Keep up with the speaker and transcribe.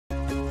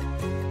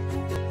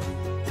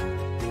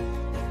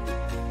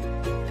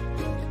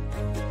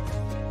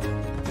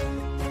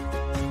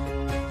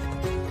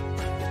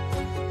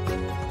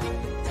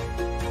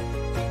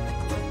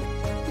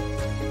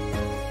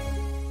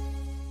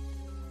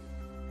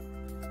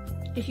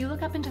If you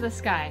look up into the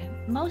sky,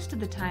 most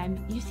of the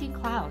time you see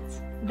clouds.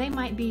 They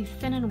might be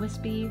thin and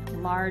wispy,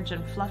 large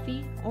and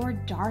fluffy, or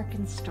dark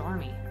and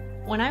stormy.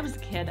 When I was a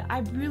kid,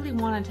 I really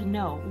wanted to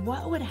know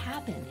what would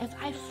happen if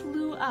I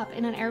flew up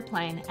in an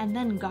airplane and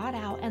then got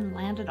out and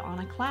landed on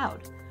a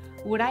cloud.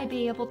 Would I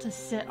be able to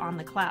sit on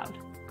the cloud?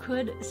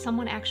 Could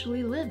someone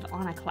actually live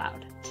on a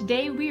cloud?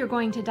 Today we are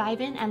going to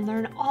dive in and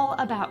learn all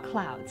about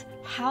clouds,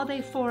 how they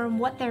form,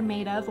 what they're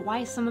made of,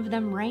 why some of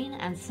them rain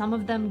and some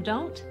of them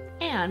don't,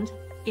 and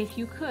if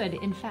you could,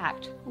 in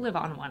fact, live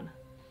on one.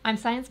 I'm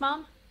Science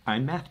Mom.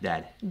 I'm Math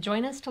Dad.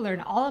 Join us to learn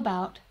all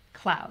about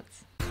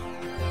clouds.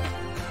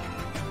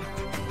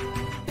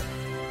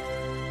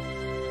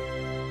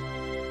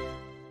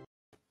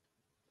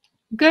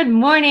 Good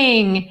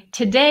morning!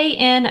 Today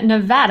in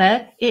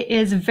Nevada, it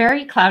is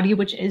very cloudy,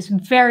 which is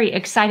very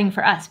exciting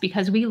for us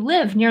because we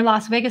live near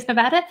Las Vegas,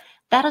 Nevada.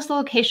 That is the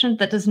location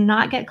that does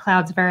not get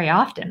clouds very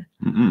often.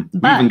 We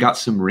even got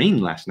some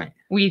rain last night.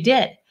 We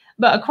did.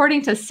 But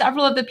according to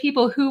several of the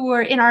people who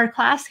were in our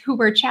class who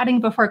were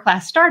chatting before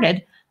class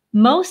started,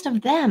 most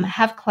of them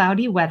have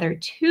cloudy weather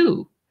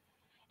too.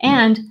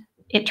 And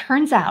it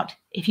turns out,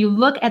 if you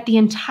look at the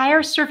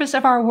entire surface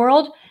of our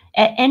world,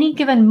 at any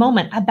given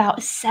moment, about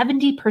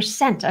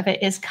 70% of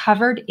it is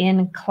covered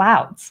in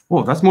clouds.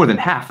 Whoa, that's more than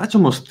half. That's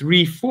almost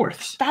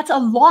 3/4. That's a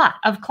lot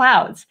of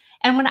clouds.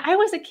 And when I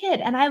was a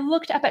kid and I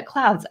looked up at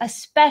clouds,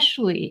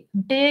 especially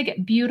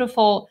big,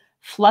 beautiful,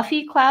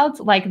 fluffy clouds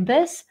like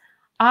this,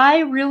 I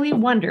really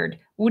wondered,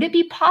 would it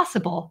be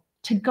possible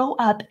to go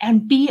up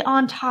and be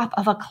on top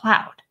of a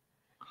cloud?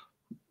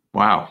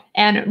 Wow.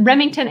 And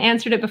Remington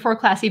answered it before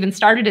class even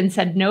started and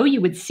said, no,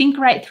 you would sink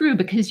right through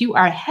because you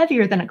are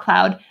heavier than a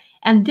cloud.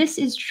 And this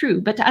is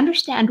true. But to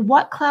understand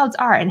what clouds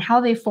are and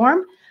how they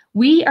form,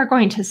 we are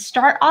going to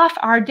start off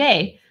our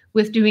day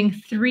with doing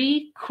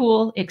 3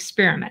 cool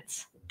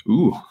experiments.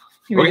 Ooh.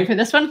 You ready for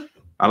this one?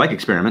 I like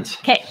experiments.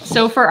 Okay,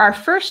 so for our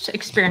first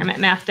experiment,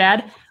 Math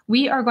Dad,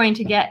 we are going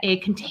to get a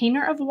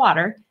container of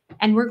water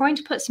and we're going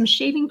to put some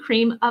shaving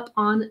cream up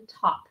on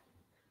top.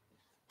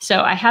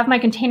 So I have my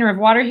container of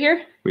water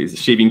here. Wait, is the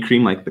shaving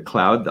cream like the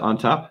cloud on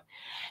top?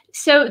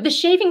 So the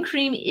shaving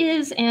cream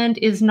is and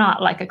is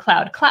not like a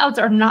cloud. Clouds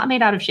are not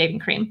made out of shaving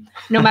cream,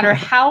 no matter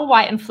how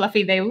white and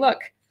fluffy they look.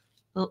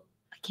 Well,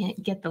 I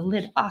can't get the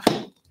lid off.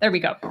 There we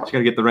go. Just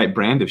gotta get the right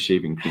brand of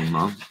shaving cream,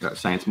 Mom.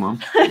 Science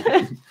Mom.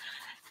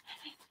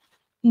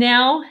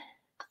 Now,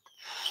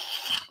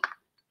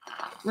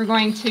 we're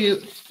going to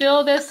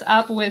fill this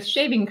up with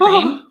shaving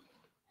cream.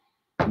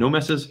 No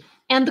messes.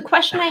 And the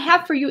question I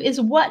have for you is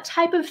what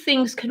type of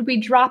things could we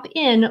drop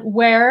in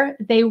where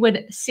they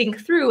would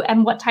sink through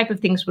and what type of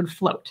things would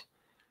float?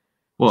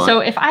 Well, so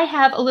if I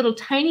have a little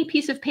tiny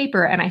piece of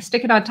paper and I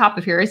stick it on top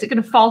of here, is it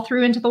going to fall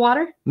through into the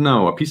water?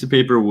 No, a piece of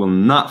paper will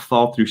not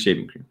fall through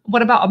shaving cream.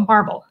 What about a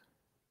marble?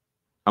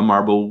 A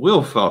marble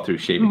will fall through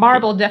shaving cream.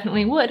 Marble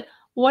definitely would.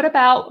 What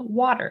about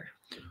water?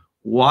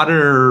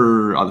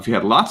 Water, if you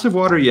had lots of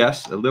water,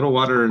 yes. A little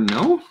water,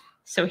 no.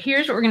 So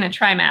here's what we're going to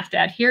try, Math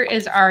Dad. Here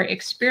is our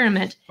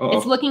experiment.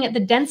 It's looking at the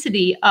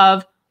density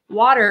of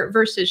water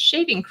versus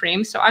shaving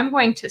cream. So I'm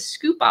going to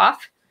scoop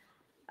off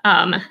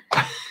some of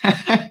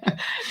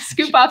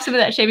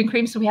that shaving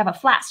cream so we have a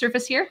flat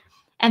surface here.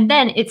 And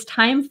then it's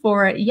time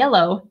for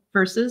yellow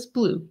versus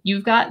blue.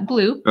 You've got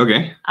blue.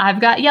 Okay. I've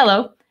got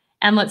yellow.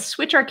 And let's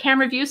switch our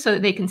camera view so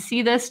that they can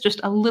see this just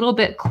a little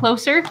bit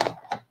closer.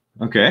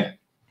 Okay.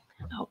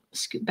 Oh,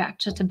 scoot back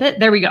just a bit.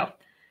 There we go.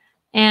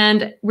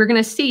 And we're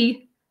going to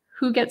see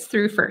who gets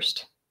through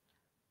first.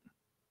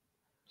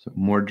 So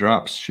more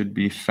drops should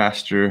be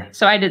faster.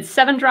 So I did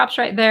 7 drops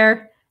right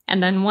there,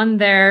 and then 1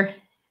 there,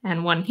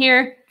 and 1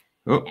 here.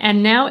 Oh.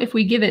 And now if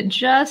we give it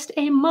just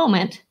a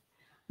moment,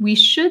 we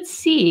should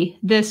see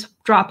this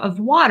drop of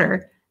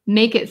water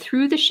make it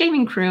through the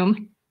shaving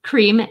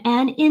cream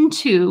and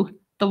into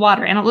the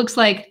water. And it looks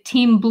like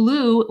Team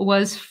Blue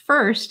was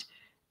first.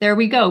 There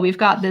we go. We've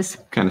got this.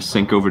 Kind of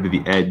sink over to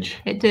the edge.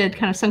 It did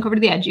kind of sink over to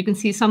the edge. You can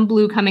see some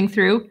blue coming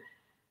through.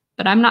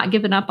 But I'm not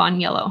giving up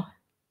on yellow.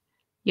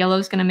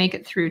 Yellow's going to make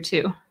it through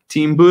too.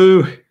 Team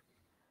Blue.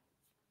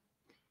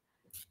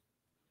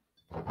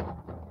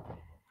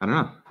 I don't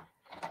know.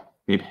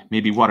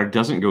 Maybe water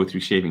doesn't go through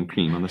shaving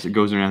cream unless it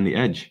goes around the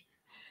edge.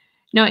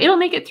 No, it'll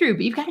make it through,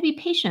 but you've got to be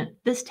patient.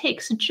 This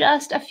takes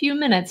just a few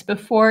minutes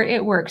before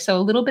it works. So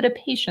a little bit of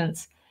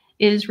patience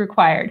is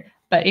required,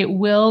 but it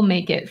will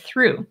make it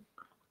through.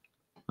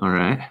 All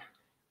right.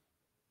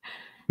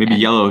 Maybe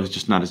yellow is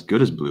just not as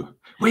good as blue.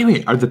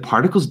 Wait, are the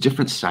particles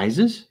different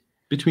sizes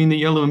between the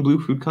yellow and blue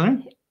food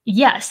coloring?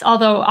 Yes,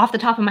 although off the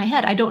top of my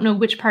head, I don't know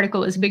which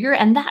particle is bigger,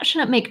 and that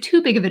shouldn't make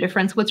too big of a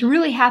difference. What's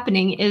really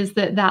happening is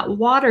that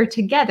water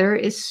together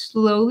is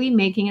slowly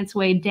making its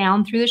way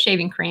down through the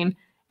shaving cream,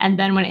 and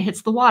then when it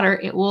hits the water,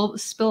 it will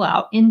spill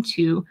out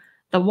into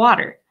the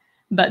water.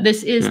 But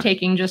this is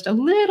taking just a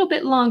little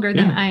bit longer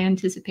than I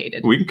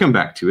anticipated. We can come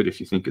back to it if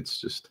you think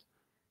it's just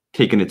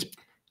taking its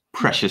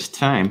precious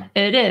time.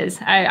 It is.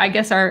 I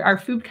guess our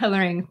food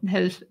coloring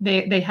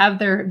they have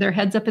their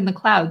heads up in the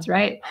clouds,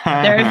 right?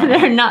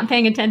 They're not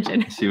paying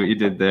attention. See what you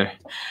did there.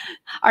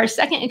 Our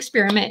second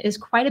experiment is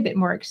quite a bit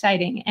more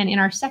exciting. And in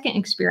our second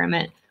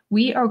experiment,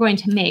 we are going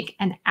to make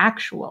an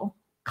actual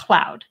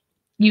cloud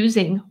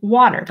using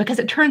water, because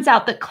it turns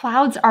out that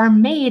clouds are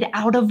made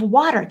out of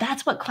water.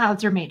 That's what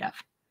clouds are made of.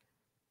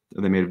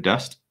 Are they made of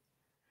dust?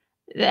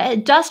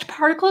 Dust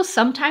particles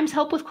sometimes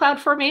help with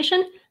cloud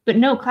formation, but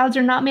no, clouds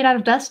are not made out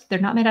of dust. They're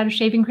not made out of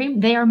shaving cream.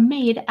 They are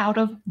made out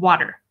of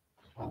water.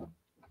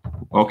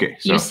 Okay.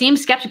 So you seem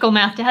skeptical,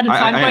 Math Dad, and so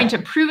I'm going to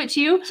prove it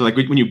to you. So like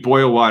when you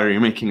boil water, you're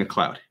making a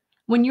cloud.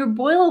 When you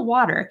boil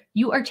water,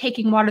 you are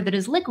taking water that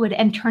is liquid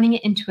and turning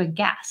it into a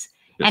gas.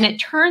 Yes. And it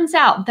turns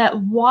out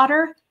that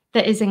water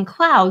that is in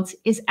clouds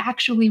is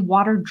actually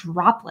water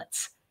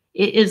droplets.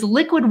 It is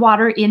liquid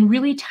water in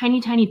really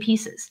tiny, tiny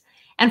pieces.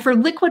 And for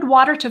liquid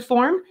water to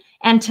form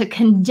and to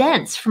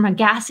condense from a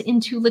gas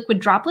into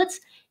liquid droplets,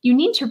 you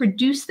need to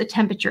reduce the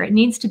temperature. It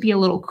needs to be a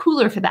little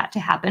cooler for that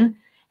to happen.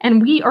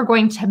 And we are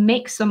going to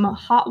make some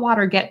hot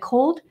water get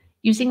cold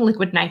using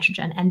liquid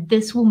nitrogen, and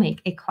this will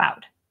make a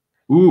cloud.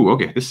 Ooh,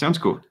 okay, this sounds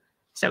cool.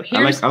 So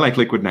I like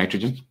liquid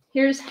nitrogen.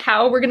 Here's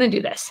how we're gonna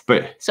do this.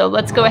 But so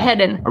let's go ahead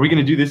and. Are we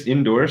gonna do this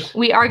indoors?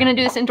 We are gonna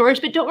do this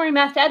indoors, but don't worry,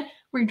 Math Dad.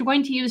 We're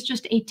going to use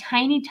just a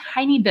tiny,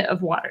 tiny bit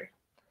of water.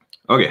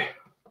 Okay.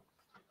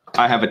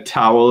 I have a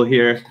towel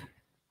here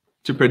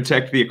to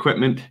protect the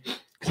equipment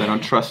because I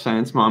don't trust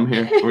Science Mom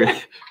here.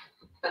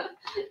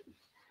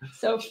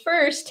 So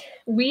first,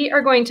 we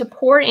are going to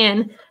pour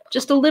in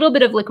just a little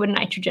bit of liquid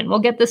nitrogen. We'll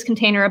get this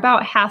container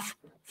about half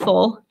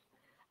full.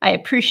 I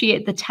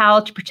appreciate the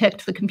towel to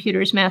protect the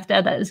computers, Math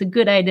Dad. That is a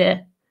good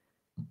idea.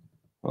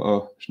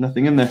 Uh-oh, there's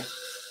nothing in there.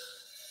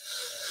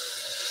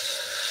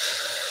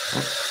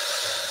 Oh.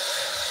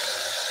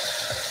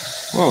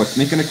 Whoa, it's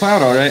making a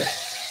cloud, all right.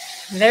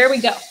 There we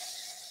go.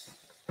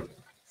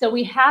 So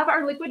we have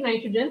our liquid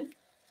nitrogen.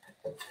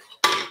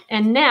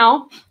 And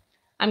now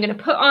I'm going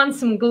to put on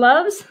some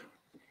gloves.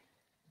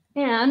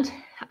 And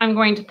I'm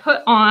going to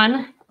put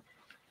on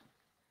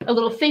a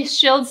little face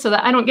shield so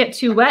that I don't get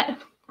too wet.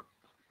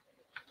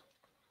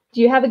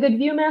 Do you have a good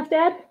view, Math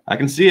Dad? I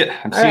can see it.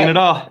 I'm seeing it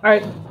all. All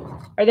right.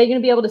 Are they going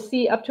to be able to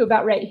see up to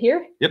about right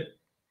here? Yep.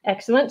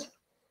 Excellent.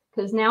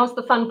 Because now's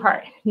the fun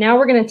part. Now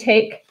we're going to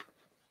take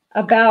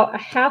about a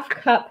half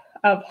cup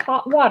of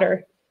hot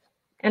water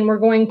and we're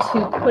going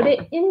to put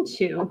it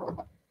into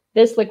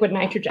this liquid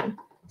nitrogen.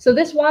 So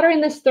this water in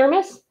this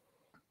thermos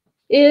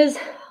is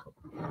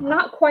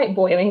not quite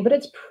boiling, but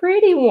it's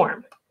pretty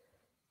warm.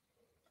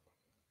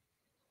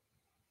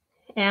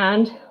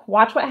 And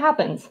watch what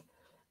happens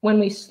when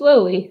we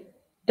slowly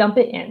dump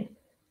it in.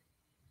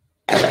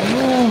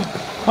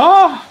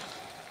 Oh!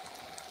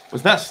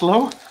 Was that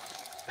slow?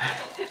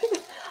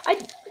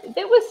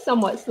 It was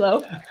somewhat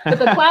slow, but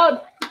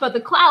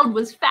the cloud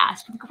was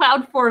fast. The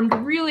cloud formed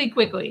really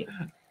quickly.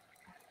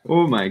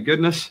 Oh my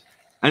goodness.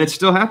 And it's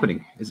still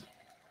happening.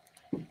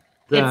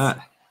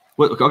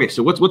 Okay,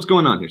 so what's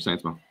going on here,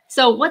 Science Mom?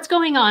 So what's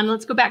going on,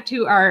 let's go back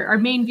to our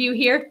main view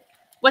here.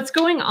 What's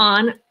going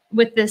on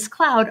with this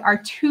cloud are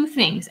two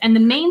things. And the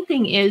main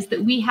thing is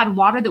that we had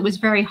water that was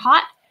very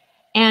hot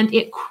and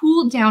it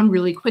cooled down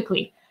really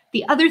quickly.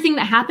 The other thing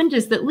that happened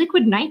is that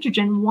liquid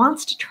nitrogen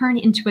wants to turn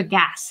into a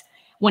gas.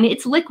 When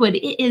it's liquid,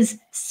 it is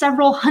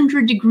several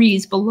hundred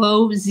degrees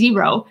below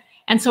zero.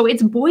 And so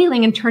it's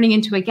boiling and turning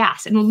into a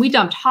gas. And when we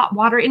dumped hot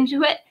water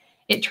into it,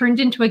 it turned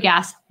into a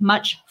gas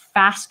much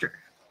faster.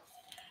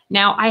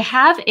 Now, I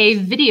have a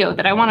video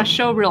that I want to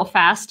show real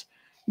fast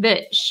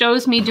that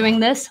shows me doing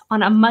this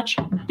on a much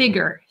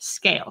bigger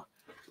scale.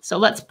 So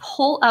let's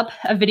pull up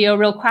a video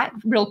real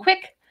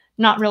quick,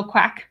 not real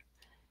quack.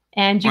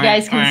 And you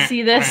guys can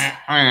see this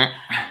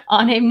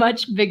on a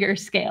much bigger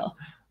scale.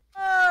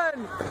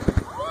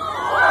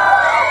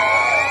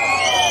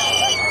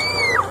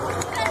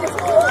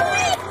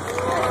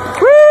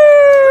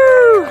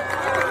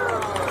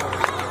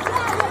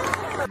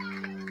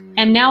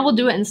 And now we'll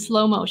do it in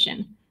slow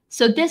motion.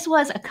 So this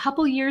was a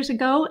couple years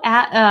ago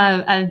at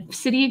a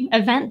city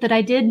event that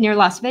I did near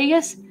Las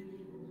Vegas.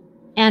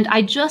 And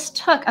I just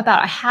took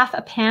about half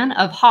a pan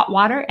of hot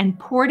water and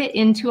poured it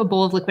into a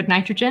bowl of liquid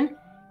nitrogen,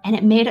 and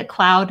it made a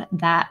cloud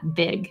that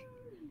big.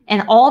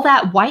 And all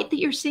that white that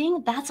you're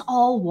seeing, that's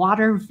all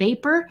water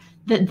vapor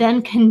that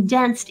then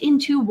condensed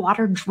into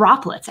water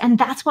droplets. And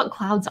that's what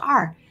clouds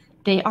are.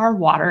 They are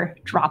water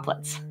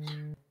droplets.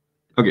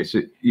 Okay,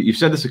 so you've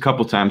said this a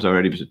couple times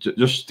already, but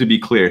just to be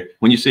clear,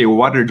 when you say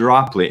water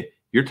droplet,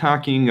 you're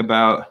talking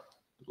about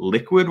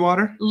liquid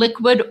water?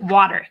 Liquid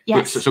water,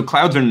 yes. So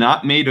clouds are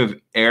not made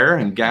of air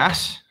and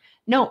gas?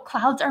 No,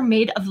 clouds are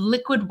made of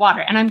liquid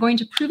water, and I'm going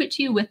to prove it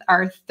to you with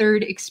our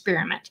third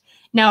experiment.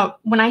 Now,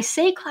 when I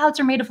say clouds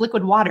are made of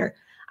liquid water,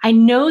 I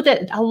know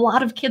that a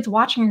lot of kids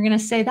watching are going to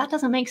say, that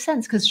doesn't make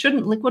sense, because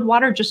shouldn't liquid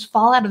water just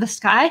fall out of the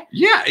sky?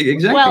 Yeah,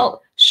 exactly.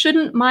 Well,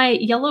 shouldn't my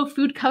yellow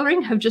food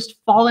coloring have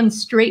just fallen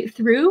straight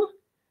through?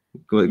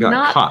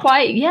 Not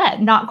quite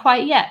yet, not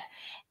quite yet.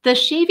 The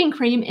shaving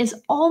cream is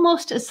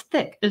almost as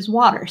thick as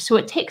water, so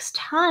it takes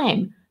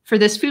time for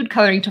this food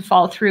coloring to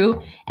fall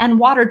through, and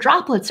water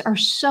droplets are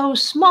so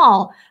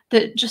small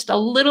that just a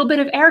little bit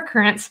of air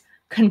currents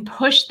can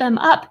push them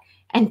up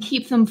and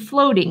keep them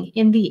floating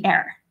in the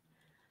air.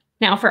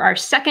 Now for our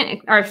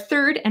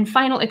third and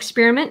final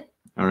experiment,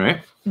 all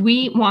right,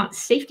 we want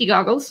safety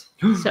goggles.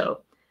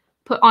 So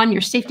put on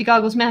your safety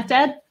goggles, Math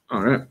Dad.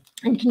 All right.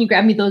 And can you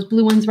grab me those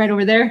blue ones right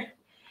over there?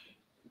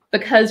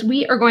 Because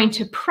we are going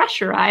to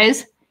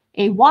pressurize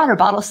a water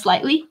bottle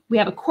slightly. We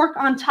have a cork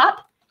on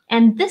top,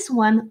 and this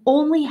one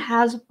only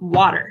has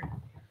water.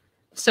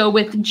 So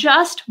with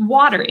just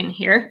water in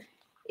here,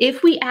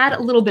 if we add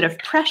a little bit of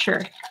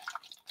pressure,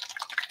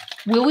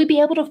 will we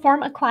be able to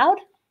form a cloud?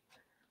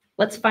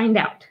 Let's find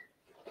out.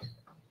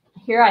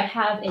 Here I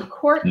have a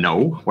cork.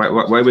 No.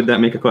 Why would that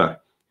make a cloud?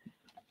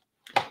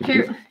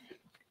 Here,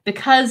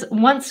 because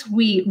once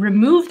we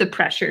remove the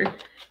pressure,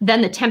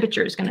 then the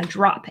temperature is going to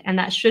drop, and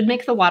that should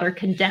make the water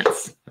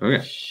condense.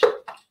 Okay.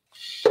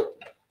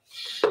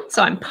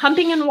 So I'm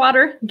pumping in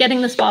water,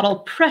 getting this bottle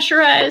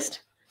pressurized,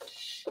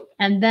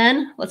 and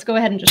then let's go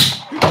ahead and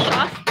just push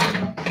off.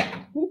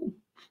 Ooh.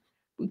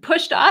 We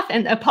pushed off,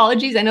 and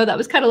apologies, I know that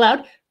was kind of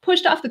loud.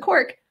 Pushed off the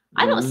cork.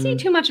 I don't see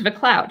too much of a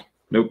cloud.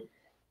 Nope.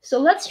 So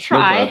let's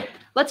try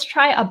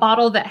a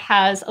bottle that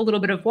has a little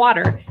bit of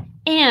water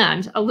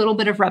and a little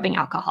bit of rubbing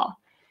alcohol.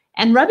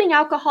 And rubbing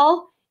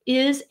alcohol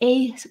is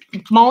a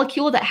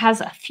molecule that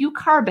has a few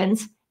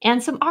carbons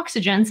and some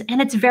oxygens,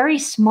 and it's very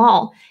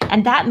small.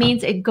 And that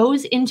means it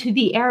goes into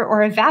the air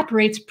or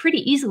evaporates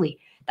pretty easily.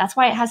 That's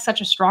why it has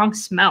such a strong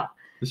smell.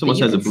 This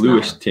almost has a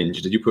bluish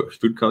tinge. Did you put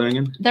food coloring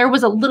in? There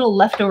was a little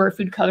leftover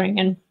food coloring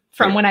in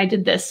from when I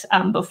did this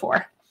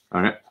before.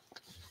 All right.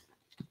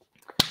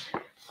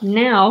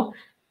 Now,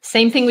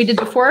 same thing we did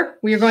before.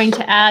 We are going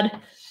to add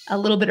a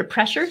little bit of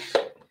pressure.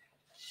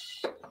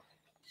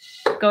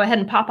 Go ahead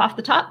and pop off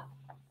the top.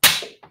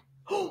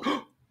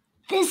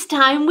 This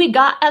time we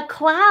got a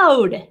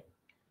cloud.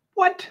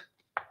 What?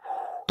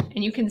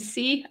 And you can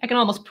see, I can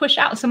almost push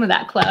out some of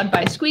that cloud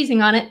by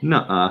squeezing on it.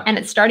 Nuh-uh. And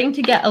it's starting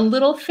to get a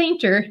little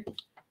fainter.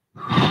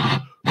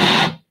 Ha.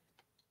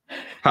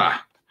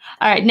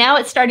 All right, now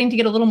it's starting to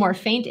get a little more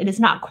faint. It is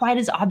not quite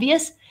as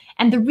obvious.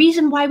 And the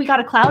reason why we got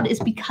a cloud is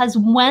because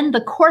when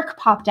the cork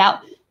popped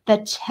out,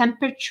 the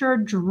temperature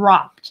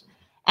dropped.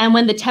 And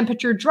when the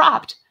temperature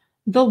dropped,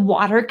 the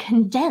water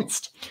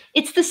condensed.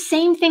 It's the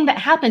same thing that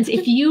happens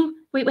if you,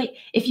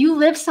 if you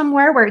live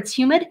somewhere where it's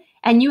humid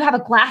and you have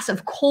a glass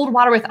of cold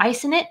water with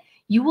ice in it,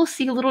 you will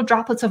see little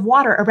droplets of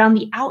water around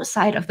the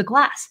outside of the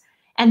glass.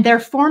 And they're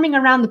forming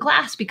around the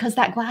glass because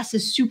that glass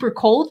is super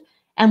cold.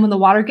 And when the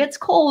water gets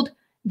cold,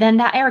 then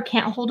that air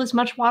can't hold as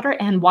much water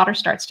and water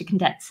starts to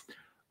condense.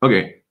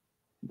 Okay.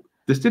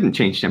 This didn't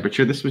change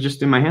temperature. This was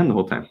just in my hand the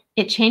whole time.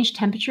 It changed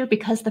temperature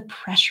because the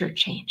pressure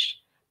changed.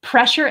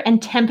 Pressure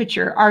and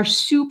temperature are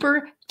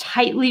super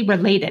tightly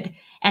related.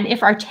 And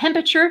if our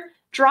temperature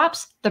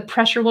drops, the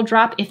pressure will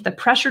drop. If the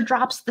pressure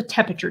drops, the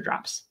temperature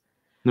drops.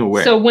 No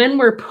way. So when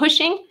we're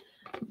pushing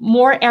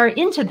more air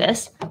into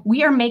this,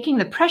 we are making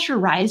the pressure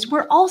rise.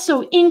 We're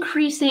also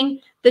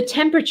increasing the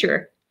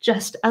temperature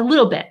just a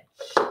little bit.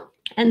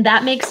 And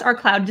that makes our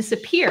cloud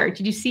disappear.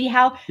 Did you see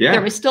how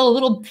there was still a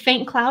little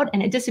faint cloud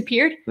and it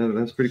disappeared?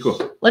 That's pretty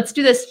cool. Let's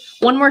do this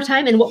one more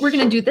time. And what we're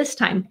going to do this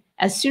time,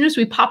 as soon as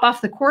we pop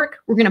off the cork,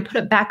 we're going to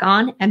put it back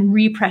on and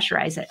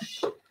repressurize it.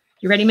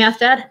 You ready, Math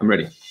Dad? I'm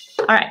ready.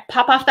 All right,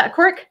 pop off that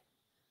cork.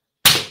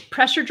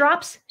 Pressure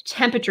drops,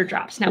 temperature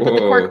drops. Now put the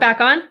cork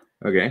back on.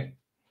 Okay.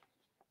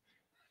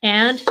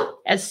 And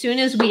as soon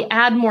as we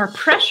add more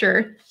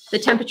pressure, the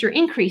temperature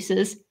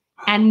increases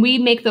and we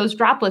make those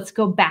droplets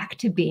go back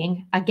to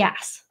being a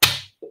gas.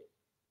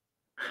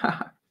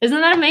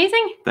 Isn't that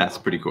amazing? That's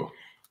pretty cool.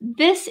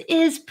 This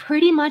is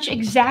pretty much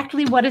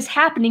exactly what is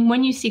happening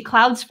when you see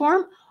clouds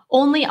form,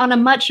 only on a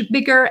much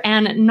bigger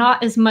and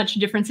not as much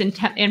difference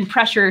in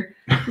pressure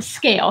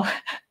scale.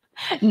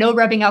 No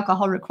rubbing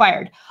alcohol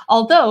required.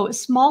 Although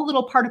small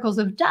little particles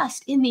of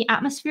dust in the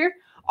atmosphere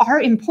are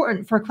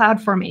important for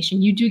cloud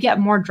formation. You do get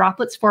more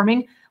droplets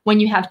forming when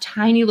you have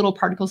tiny little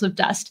particles of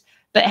dust,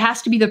 but it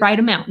has to be the right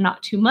amount,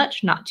 not too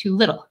much, not too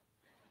little.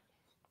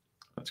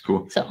 That's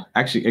cool. So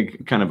actually,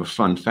 kind of a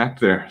fun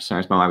fact there,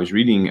 Science Mom, I was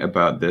reading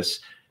about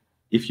this.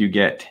 If you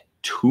get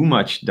too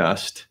much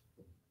dust,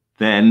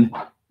 then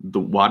the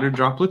water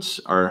droplets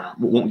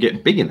won't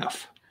get big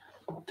enough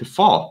to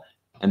fall,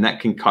 and that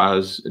can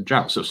cause a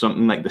drought. So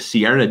something like the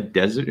Sahara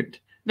Desert.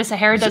 The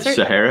Sahara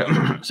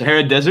Desert?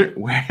 Sahara Desert,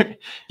 where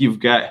you've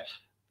got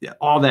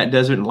all that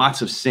desert and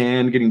lots of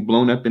sand getting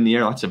blown up in the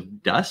air, lots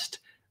of dust,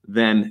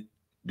 then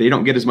they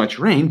don't get as much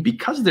rain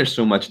because there's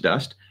so much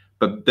dust,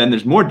 but then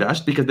there's more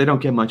dust because they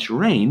don't get much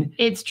rain.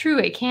 It's true.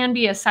 It can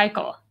be a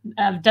cycle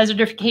of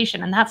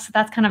desertification, and that's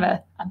kind of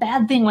a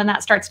bad thing when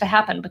that starts to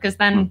happen, because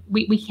then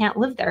we can't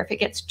live there if it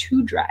gets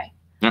too dry.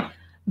 Yeah.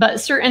 But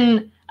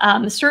certain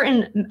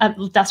Certain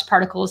dust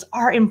particles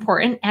are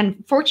important.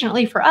 And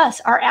fortunately for us,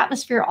 our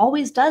atmosphere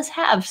always does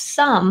have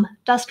some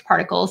dust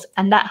particles,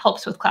 and that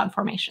helps with cloud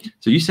formation.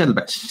 So you said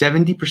about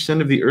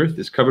 70% of the Earth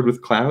is covered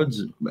with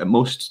clouds at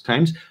most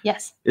times?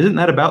 Yes. Isn't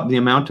that about the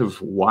amount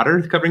of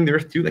water covering the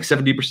Earth too? Like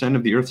 70%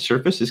 of the Earth's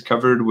surface is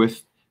covered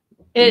with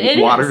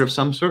water of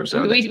some sort?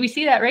 So we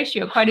see that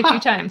ratio quite a few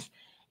times.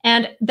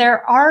 And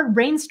there are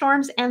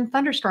rainstorms and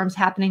thunderstorms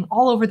happening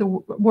all over the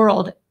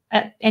world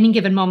at any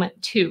given moment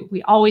too.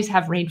 We always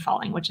have rain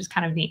falling, which is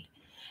kind of neat.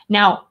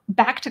 Now,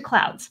 back to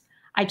clouds.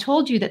 I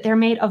told you that they're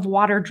made of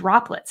water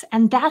droplets,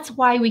 and that's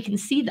why we can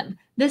see them.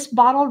 This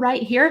bottle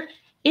right here,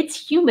 it's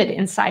humid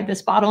inside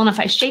this bottle, and if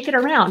I shake it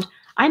around,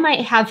 I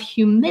might have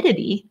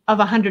humidity of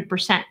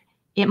 100%.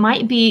 It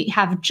might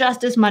have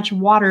just as much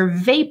water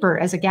vapor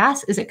as a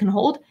gas as it can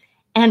hold,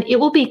 and it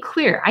will be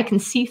clear. I can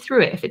see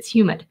through it if it's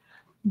humid.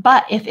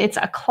 But if it's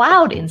a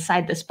cloud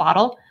inside this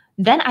bottle,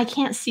 then I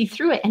can't see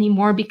through it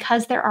anymore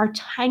because there are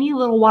tiny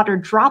little water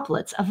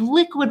droplets of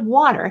liquid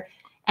water,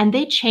 and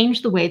they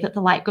change the way that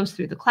the light goes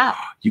through the cloud.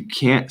 You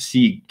can't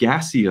see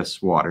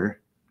gaseous water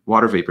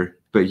vapor,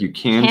 but you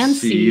can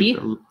see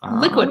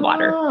liquid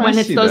water when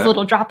it's those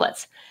little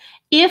droplets.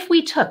 If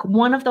we took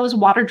one of those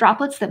water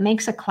droplets that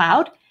makes a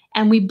cloud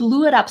and we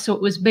blew it up so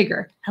it was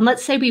bigger, and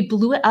let's say we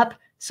blew it up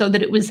so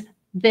that it was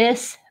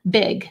this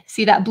big.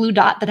 See that blue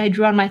dot that I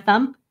drew on my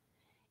thumb?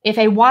 If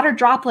a water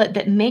droplet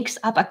that makes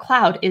up a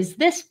cloud is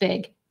this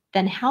big,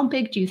 then how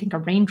big do you think a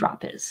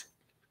raindrop is?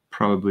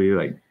 Probably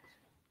like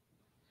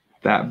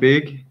that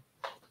big.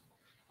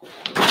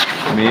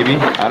 Maybe.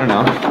 I don't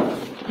know.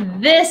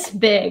 This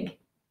big.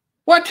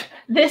 What?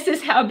 This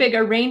is how big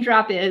a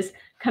raindrop is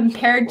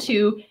compared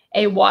to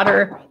a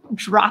water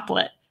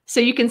droplet. So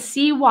you can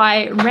see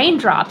why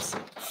raindrops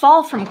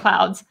fall from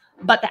clouds,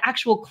 but the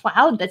actual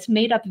cloud that's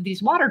made up of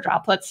these water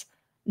droplets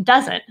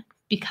doesn't,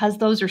 because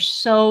those are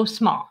so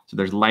small. So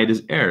there's light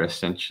as air,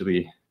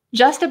 essentially.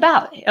 Just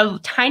about. A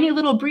tiny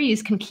little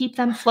breeze can keep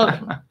them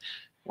floating.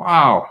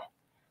 Wow.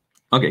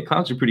 Okay,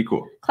 clouds are pretty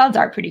cool. Clouds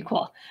are pretty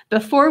cool.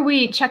 Before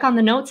we check on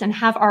the notes and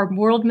have our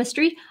world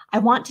mystery, I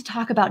want to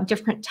talk about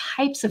different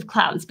types of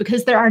clouds,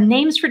 because there are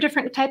names for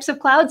different types of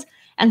clouds,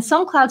 and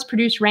some clouds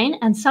produce rain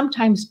and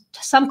sometimes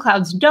some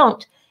clouds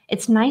don't.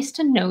 It's nice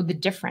to know the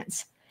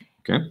difference.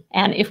 Okay.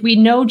 And if we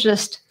know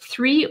just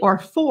 3 or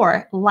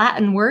 4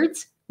 Latin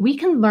words, we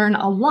can learn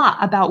a lot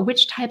about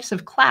which types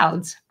of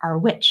clouds are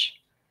which.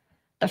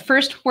 The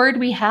first word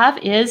we have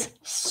is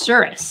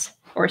cirrus,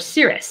 or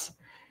cirrus.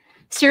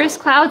 Cirrus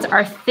clouds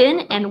are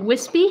thin and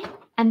wispy,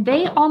 and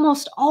they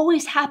almost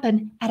always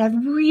happen at a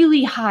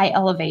really high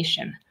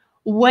elevation,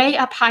 way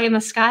up high in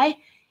the sky,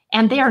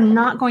 and they are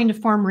not going to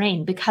form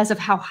rain because of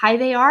how high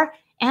they are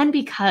and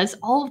because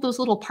all of those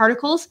little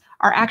particles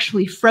are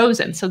actually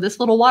frozen. So this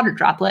little water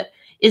droplet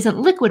isn't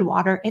liquid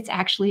water, it's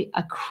actually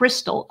a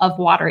crystal of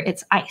water,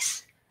 it's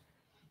ice.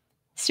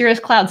 Cirrus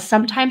clouds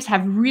sometimes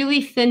have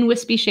really thin,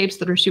 wispy shapes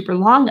that are super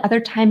long.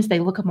 Other times they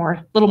look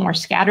a little more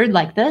scattered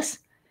like this.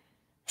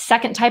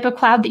 Second type of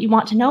cloud that you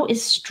want to know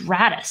is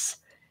stratus.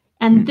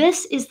 And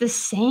this is the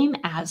same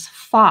as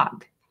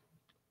fog.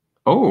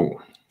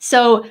 Oh.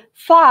 So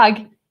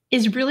fog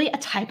is really a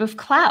type of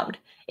cloud.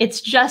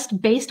 It's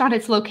just based on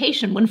its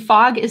location. When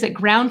fog is at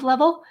ground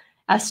level,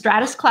 a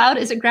stratus cloud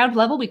is at ground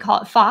level, we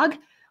call it fog.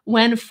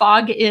 When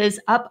fog is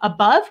up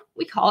above,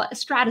 we call it a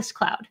stratus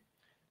cloud.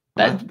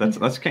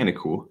 That's kind of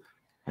cool.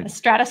 A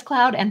stratus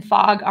cloud and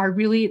fog are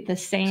really the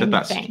same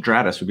Except thing.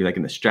 Stratus would be like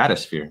in the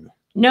stratosphere.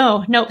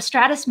 No,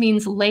 stratus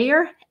means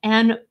layer,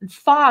 and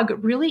fog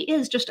really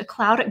is just a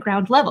cloud at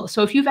ground level.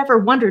 So if you've ever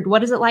wondered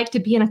what is it like to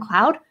be in a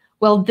cloud,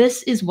 well,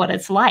 this is what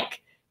it's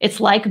like. It's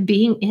like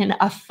being in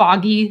a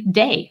foggy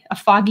day, a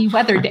foggy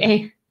weather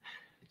day.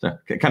 So,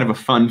 kind of a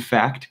fun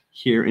fact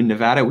here in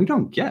Nevada, we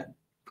don't get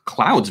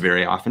clouds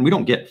very often. We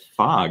don't get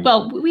fog.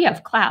 Well, we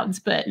have clouds,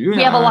 but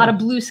we have a lot of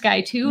blue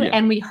sky too,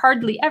 and we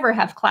hardly ever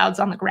have clouds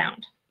on the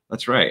ground.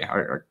 That's right.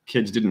 Our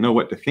kids didn't know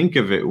what to think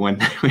of it when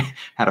we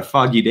had a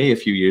foggy day a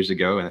few years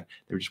ago, and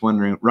they were just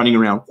running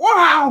around,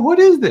 wow, what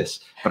is this?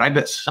 But I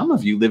bet some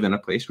of you live in a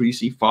place where you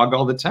see fog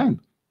all the time.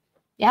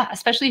 Yeah,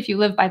 especially if you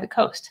live by the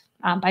coast.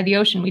 By the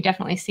ocean, we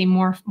definitely see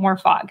more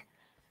fog.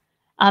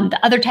 The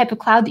other type of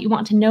cloud that you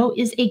want to know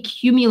is a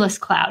cumulus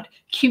cloud.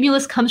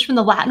 Cumulus comes from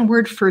the Latin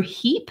word for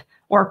heap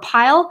or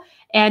pile,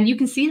 and you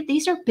can see that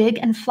these are big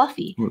and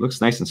fluffy. Ooh, it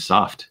looks nice and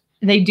soft.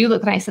 They do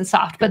look nice and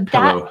soft, but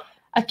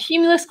a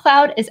cumulus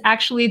cloud is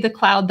actually the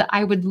cloud that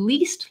I would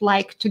least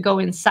like to go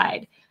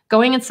inside.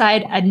 Going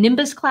inside a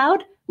nimbus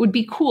cloud would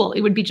be cool.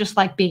 It would be just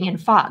like being in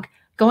fog.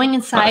 Going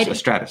inside a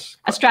stratus.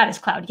 A stratus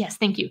cloud, yes,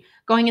 thank you.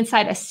 Going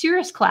inside a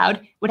cirrus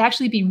cloud would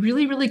actually be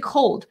really, really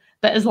cold.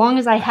 But as long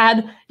as I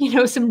had,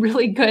 some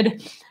really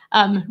good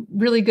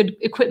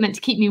equipment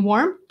to keep me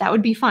warm, that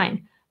would be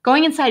fine.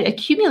 Going inside a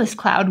cumulus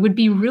cloud would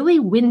be really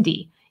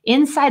windy.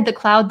 Inside the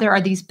cloud, there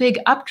are these big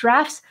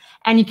updrafts,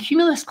 and a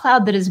cumulus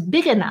cloud that is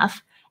big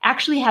enough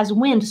actually has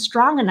wind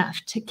strong enough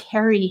to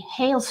carry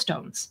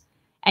hailstones.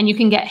 And you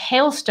can get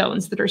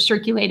hailstones that are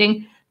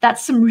circulating.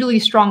 That's some really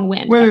strong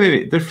wind.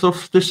 Wait. They're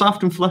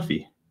soft and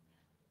fluffy.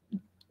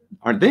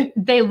 aren't they?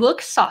 They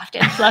look soft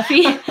and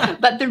fluffy,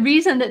 but the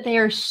reason that they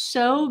are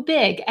so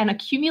big and a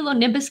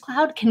cumulonimbus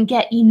cloud can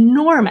get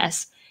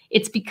enormous,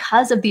 it's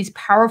because of these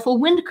powerful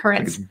wind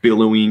currents It's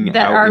billowing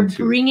that out are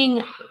into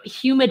bringing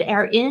humid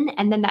air in,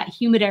 and then that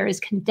humid air is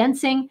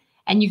condensing,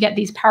 and you get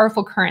these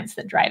powerful currents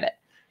that drive it.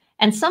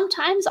 And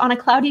sometimes on a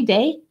cloudy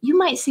day, you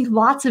might see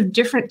lots of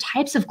different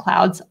types of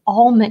clouds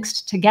all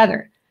mixed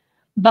together.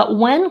 But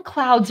when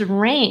clouds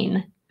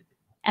rain,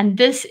 and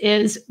this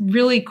is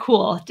really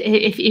cool.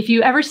 If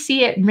you ever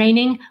see it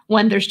raining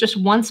when there's just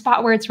one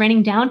spot where it's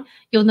raining down,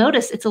 you'll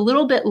notice it's a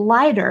little bit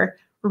lighter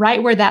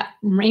right where that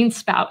rain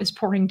spout is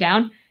pouring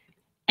down.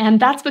 And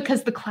that's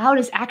because the cloud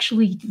is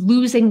actually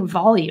losing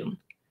volume.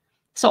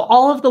 So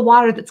all of the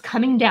water that's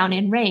coming down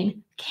in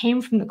rain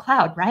came from the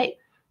cloud, right?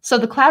 So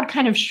the cloud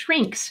kind of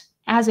shrinks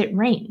as it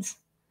rains.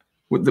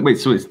 Wait,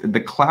 so the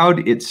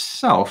cloud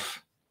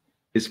itself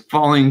is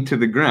falling to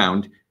the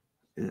ground,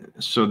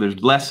 so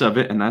there's less of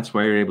it, and that's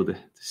why you're able to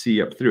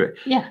see up through it.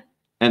 Yeah.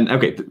 And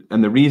okay,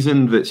 and the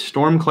reason that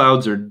storm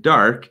clouds are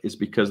dark is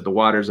because the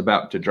water's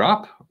about to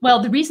drop?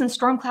 Well, the reason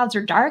storm clouds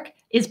are dark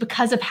is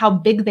because of how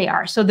big they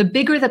are. So the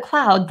bigger the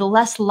cloud, the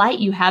less light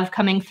you have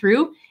coming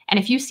through. And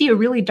if you see a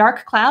really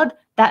dark cloud,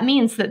 that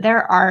means that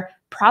there are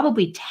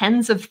probably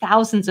tens of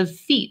thousands of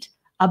feet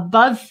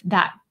above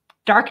that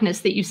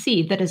darkness that you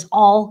see that is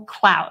all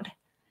cloud.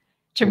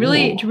 To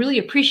really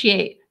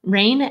appreciate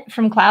rain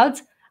from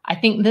clouds, I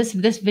think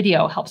this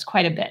video helps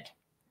quite a bit.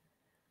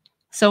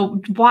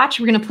 So watch,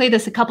 we're going to play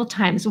this a couple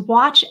times.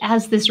 Watch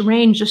as this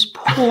rain just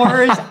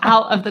pours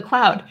out of the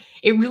cloud.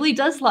 It really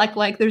does look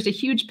like there's a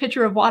huge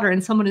pitcher of water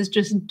and someone is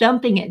just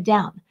dumping it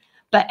down.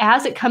 But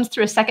as it comes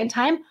through a second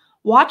time,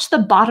 watch the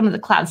bottom of the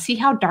cloud. See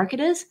how dark it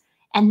is?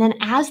 And then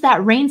as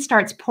that rain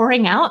starts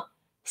pouring out,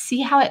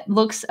 see how it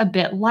looks a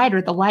bit lighter.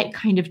 The light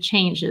kind of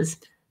changes.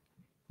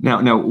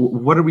 Now,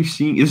 what are we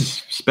seeing?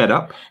 Is sped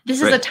up?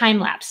 This is a time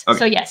lapse. Okay.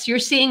 So yes, you're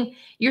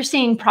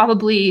seeing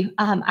probably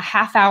a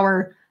half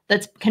hour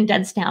that's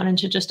condensed down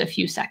into just a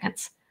few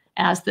seconds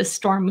as this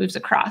storm moves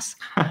across.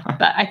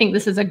 But I think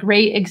this is a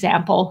great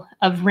example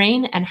of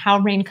rain and how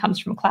rain comes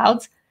from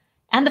clouds,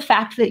 and the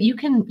fact that you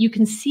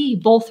can see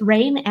both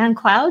rain and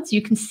clouds.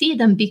 You can see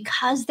them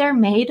because they're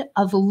made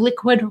of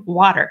liquid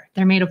water.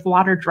 They're made of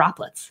water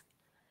droplets.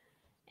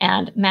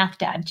 And Math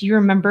Dad, do you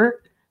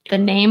remember the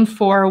name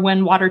for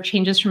when water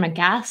changes from a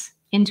gas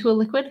into a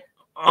liquid?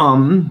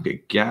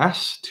 The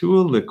gas to a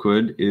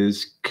liquid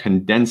is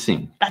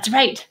condensing. That's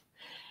right.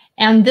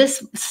 And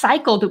this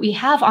cycle that we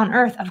have on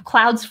Earth of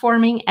clouds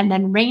forming and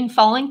then rain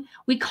falling,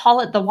 we call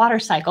it the water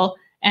cycle.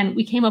 And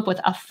we came up with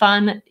a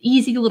fun,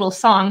 easy little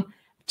song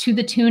to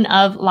the tune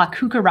of La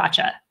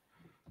Cucaracha.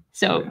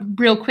 So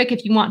real quick,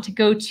 if you want to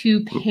go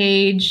to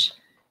page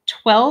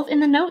 12 in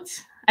the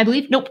notes, I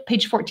believe, nope,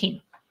 page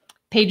 14.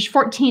 Page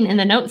 14 in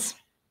the notes.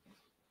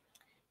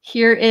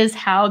 Here is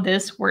how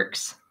this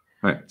works.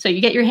 Right. So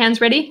you get your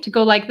hands ready to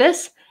go like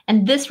this,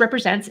 and this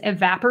represents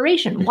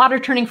evaporation, water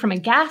turning from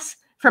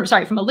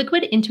a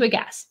liquid into a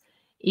gas.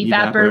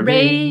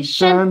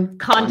 Evaporation,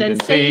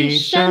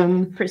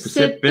 condensation,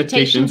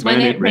 precipitation's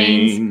when it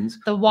rains.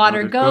 The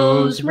water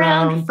goes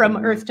round from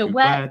earth to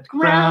wet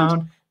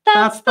ground.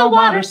 That's the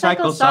water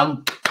cycle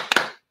song.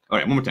 All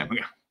right, one more time.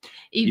 Okay.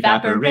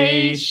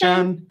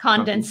 Evaporation,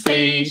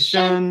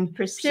 condensation,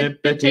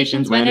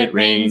 precipitation's when it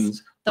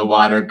rains. The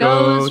water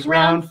goes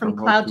round from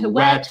cloud to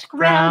wet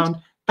ground.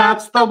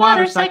 That's the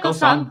water cycle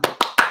song.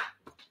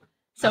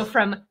 So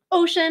from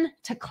ocean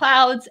to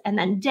clouds and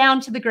then down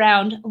to the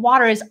ground,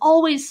 water is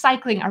always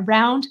cycling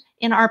around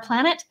in our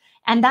planet.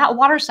 And that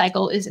water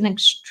cycle is an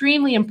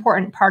extremely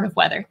important part of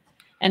weather.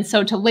 And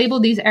so to label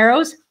these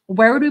arrows,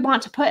 where would we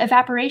want to put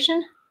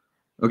evaporation?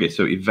 Okay,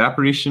 so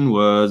evaporation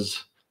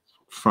was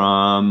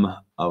from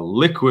a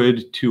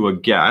liquid to a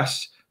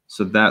gas.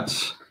 So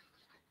that's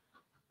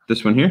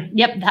this one here?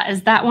 Yep, that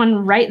is that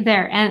one right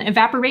there. And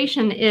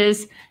evaporation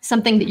is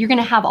something that you're going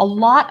to have a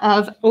lot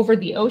of over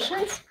the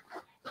oceans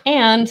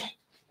and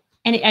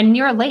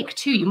near a lake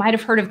too. You might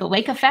have heard of the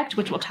lake effect,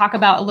 which we'll talk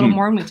about a little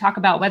more when we talk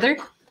about weather.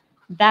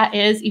 That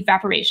is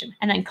evaporation.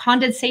 And then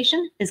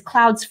condensation is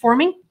clouds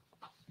forming.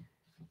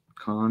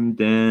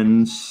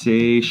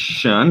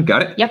 Condensation,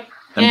 got it. Yep.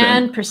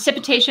 And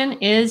precipitation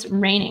is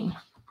raining.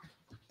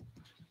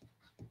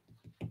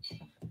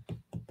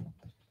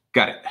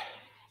 Got it.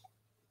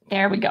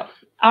 There we go.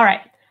 All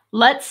right,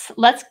 let's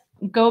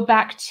go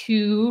back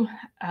to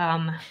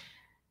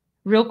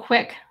real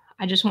quick.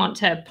 I just want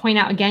to point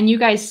out again, you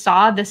guys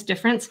saw this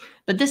difference,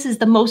 but this is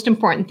the most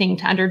important thing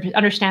to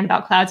understand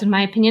about clouds, in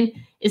my opinion,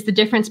 is the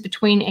difference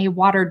between a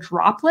water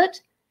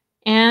droplet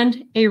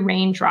and a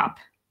raindrop.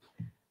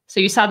 So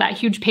you saw that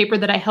huge paper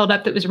that I held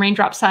up that was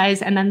raindrop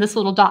size, and then this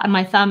little dot on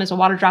my thumb is a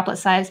water droplet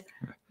size.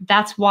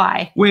 That's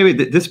why.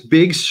 Wait, this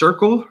big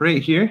circle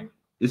right here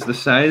is the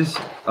size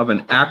of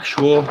an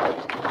actual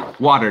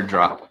water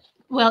drop.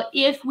 Well,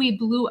 if we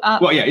blew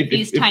up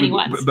these tiny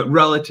ones. But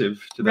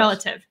relative to that.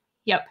 Relative,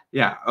 yep.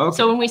 Yeah, okay.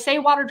 So when we say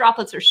water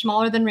droplets are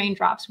smaller than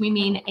raindrops, we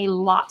mean a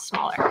lot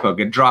smaller. So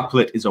a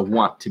droplet is a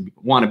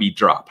want-to-be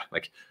drop.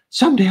 Like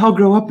someday I'll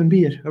grow up and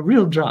be a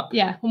real drop.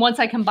 Yeah. Once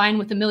I combine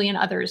with a million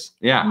others,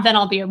 Yeah. then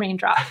I'll be a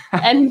raindrop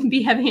and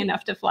be heavy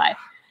enough to fly.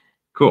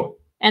 Cool.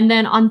 And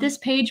then on this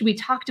page, we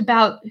talked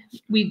about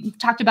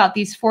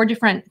these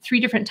three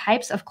different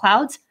types of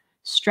clouds.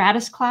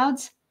 Stratus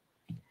clouds.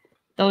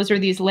 Those are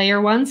these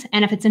layer ones.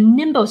 And if it's a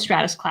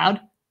nimbostratus cloud,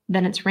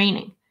 then it's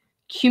raining.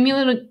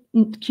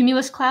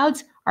 Cumulus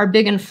clouds are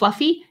big and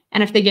fluffy.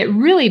 And if they get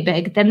really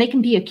big, then they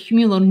can be a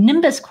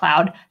cumulonimbus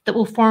cloud that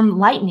will form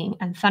lightning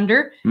and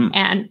thunder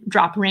and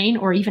drop rain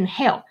or even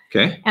hail.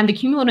 Okay. And the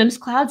cumulonimbus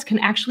clouds can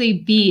actually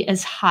be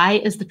as high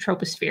as the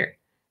troposphere.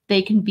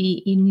 They can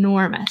be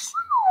enormous.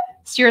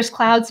 Cirrus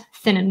clouds,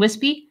 thin and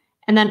wispy.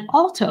 And then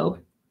alto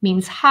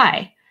means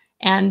high.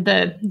 And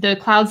the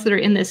clouds that are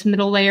in this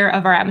middle layer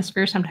of our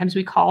atmosphere, sometimes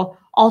we call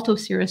alto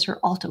cirrus or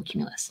alto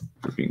cumulus.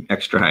 Being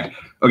extra high.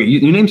 Okay,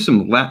 you named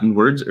some Latin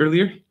words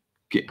earlier.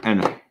 Okay,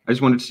 and I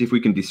just wanted to see if we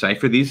can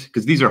decipher these,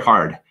 because these are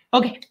hard.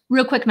 Okay,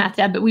 real quick, Math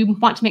Dad, but we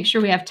want to make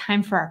sure we have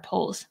time for our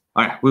polls.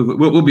 All right,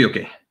 we'll be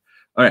okay.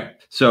 All right,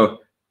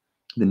 so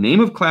the name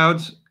of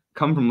clouds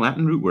come from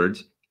Latin root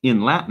words.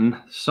 In Latin,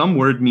 some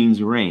word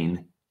means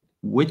rain.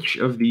 Which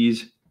of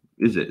these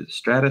is it?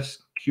 Stratus,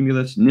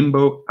 cumulus,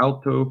 nimbo,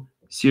 alto,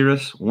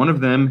 cirrus? One of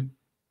them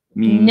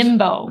means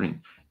Nimbo.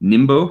 rain.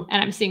 Nimbo.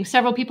 And I'm seeing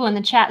several people in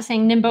the chat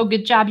saying nimbo.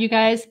 Good job, you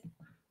guys.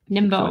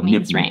 Nimbo So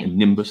means rain.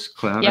 Nimbus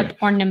cloud. Yep,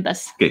 or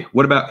nimbus. Okay,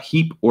 what about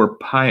heap or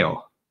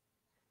pile?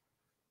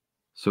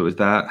 So is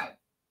that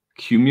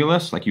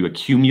cumulus? Like you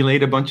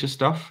accumulate a bunch of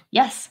stuff?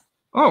 Yes,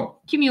 Oh,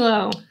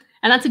 cumulo.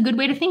 And that's a good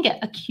way to think it.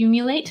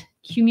 Accumulate.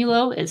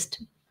 Cumulo is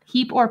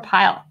heap or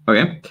pile.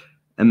 okay.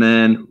 And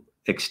then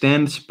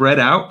extend, spread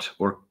out,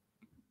 or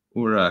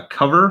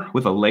cover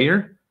with a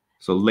layer.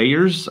 So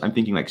layers, I'm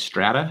thinking like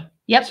strata.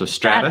 Yep. So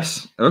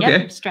stratus. Okay.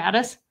 Yep,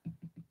 stratus.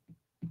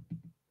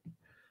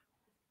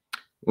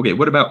 Okay,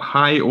 what about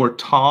high or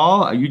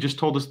tall? You just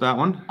told us that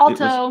one.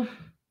 Alto.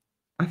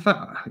 I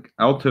thought like,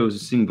 alto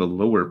is seeing the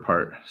lower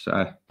part.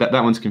 So that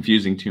one's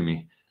confusing to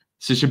me.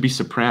 So it should be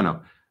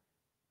soprano.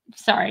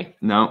 Sorry.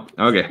 No.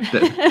 Okay.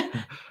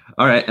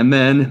 All right. And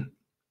then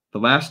the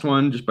last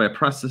one, just by a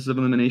process of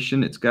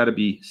elimination, it's got to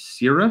be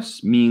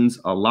cirrus, means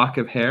a lock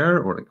of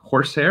hair or like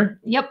horsehair.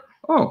 Yep.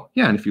 Oh,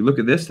 yeah. And if you look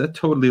at this, that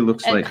totally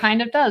looks like. It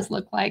kind of does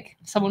look like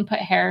someone put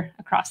hair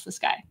across the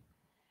sky.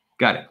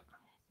 Got it.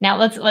 Now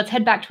let's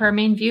head back to our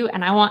main view,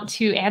 and I want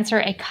to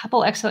answer a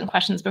couple excellent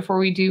questions before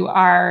we do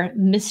our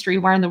mystery,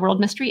 Where in the World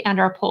mystery,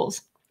 and our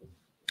polls.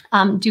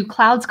 Do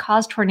clouds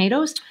cause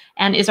tornadoes?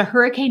 And is a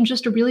hurricane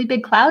just a really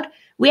big cloud?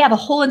 We have a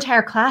whole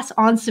entire class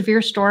on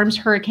severe storms,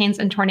 hurricanes,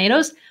 and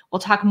tornadoes. We'll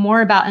talk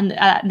more about in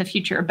the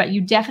future, but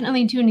you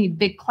definitely do need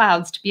big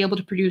clouds to be able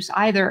to produce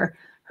either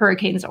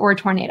hurricanes or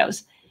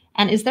tornadoes.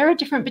 And is there a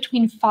difference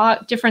between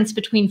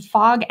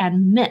fog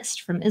and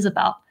mist from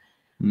Isabel?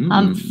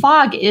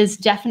 Fog is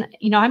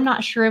definitely, I'm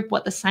not sure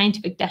what the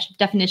scientific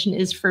definition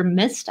is for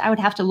mist. I would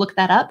have to look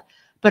that up.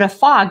 But a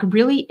fog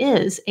really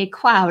is a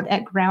cloud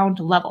at ground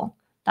level.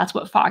 That's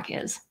what fog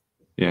is.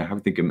 Yeah, I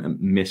would think a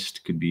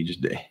mist could be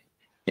just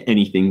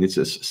anything that's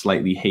a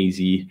slightly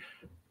hazy,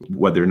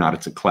 whether or not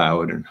it's a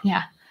cloud.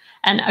 Yeah.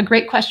 And a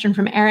great question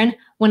from Aaron.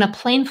 When a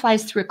plane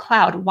flies through a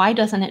cloud, why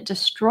doesn't it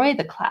destroy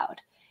the cloud?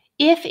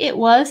 If it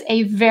was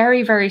a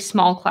very, very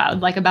small cloud,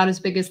 like about as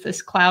big as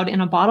this cloud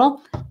in a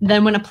bottle,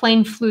 then when a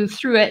plane flew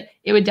through it,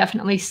 it would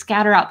definitely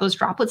scatter out those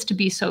droplets to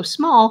be so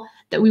small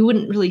that we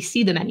wouldn't really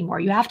see them anymore.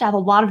 You have to have a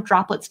lot of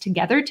droplets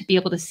together to be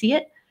able to see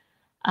it.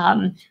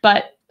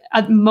 But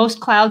most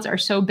clouds are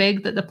so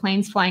big that the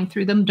planes flying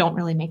through them don't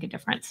really make a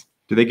difference.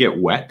 Do they get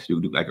wet?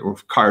 Or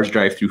if cars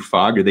drive through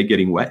fog, are they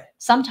getting wet?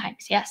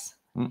 Sometimes, yes.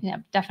 Yeah,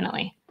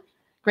 definitely.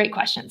 Great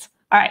questions.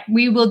 All right,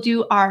 we will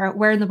do our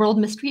Where in the World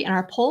mystery and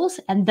our polls,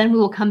 and then we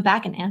will come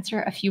back and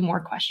answer a few more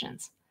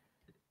questions.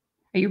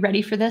 Are you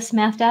ready for this,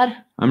 Math Dad?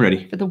 I'm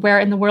ready. For the Where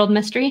in the World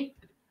mystery?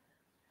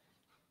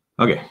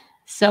 Okay.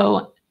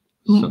 So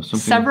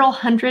several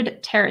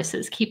hundred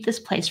terraces keep this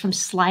place from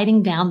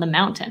sliding down the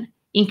mountain.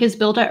 Incas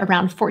built it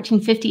around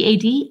 1450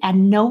 AD,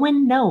 and no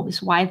one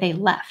knows why they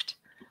left.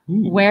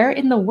 Ooh. Where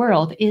in the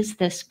world is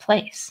this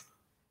place?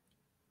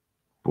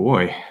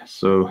 Boy,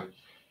 so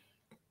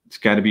it's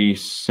got to be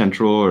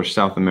Central or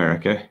South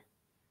America.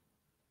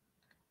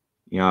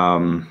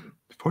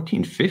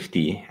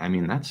 1450, I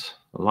mean, that's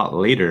a lot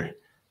later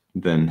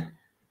than...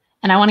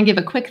 And I want to give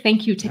a quick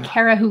thank you to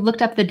Kara, who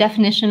looked up the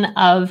definition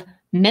of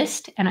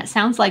mist, and it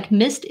sounds like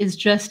mist is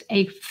just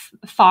a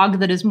fog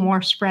that is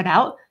more spread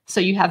out, so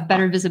you have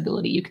better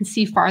visibility. You can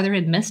see farther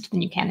in mist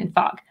than you can in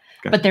fog,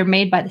 but they're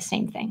made by the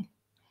same thing.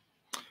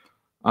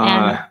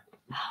 And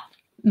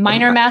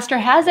Minor Master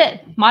has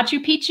it. Machu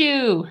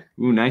Picchu.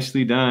 Ooh,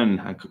 nicely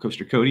done.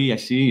 Coaster Cody, I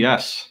see.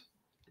 Yes.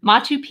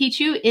 Machu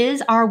Picchu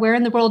is our Where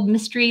in the World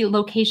mystery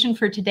location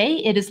for today.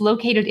 It is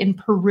located in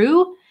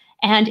Peru,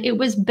 and it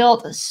was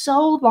built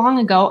so long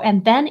ago,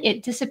 and then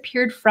it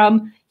disappeared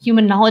from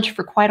human knowledge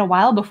for quite a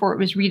while before it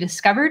was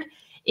rediscovered.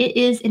 It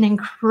is an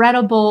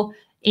incredible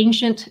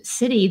ancient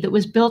city that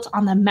was built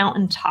on the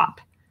mountaintop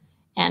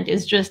and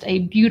is just a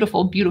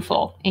beautiful,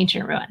 beautiful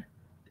ancient ruin.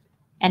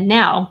 And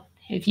now,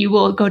 if you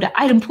will go to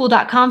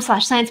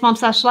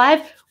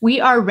itempool.com/sciencemom/live, we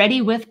are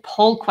ready with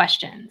poll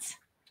questions.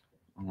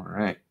 All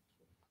right.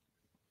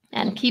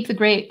 And keep the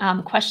great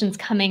questions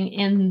coming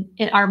in.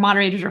 Our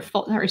moderators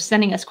are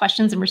sending us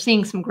questions, and we're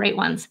seeing some great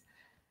ones.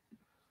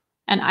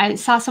 And I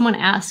saw someone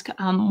ask,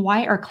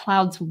 why are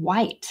clouds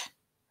white?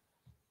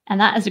 And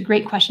that is a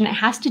great question. It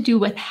has to do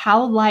with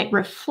how light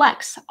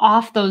reflects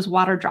off those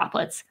water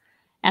droplets,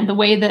 and the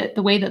way that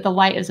the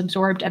light is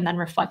absorbed and then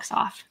reflects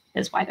off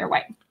is why they're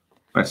white.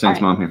 All right,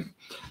 Science Mom here.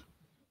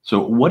 So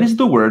what is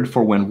the word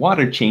for when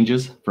water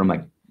changes from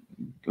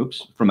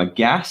a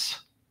gas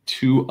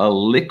to a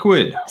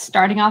liquid?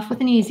 Starting off with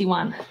an easy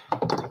one.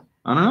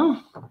 I don't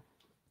know.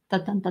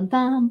 Dun, dun, dun,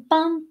 dun,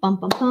 bum, bum,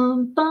 bum,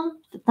 bum, bum,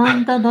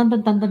 dun, dun, dun,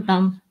 dun, dun, dun,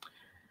 dun.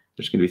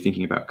 They're just going to be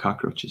thinking about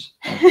cockroaches.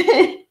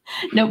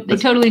 Nope, they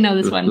totally know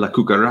this one. La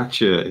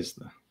cucaracha is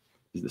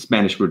the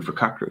Spanish word for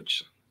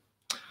cockroach.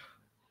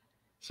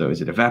 So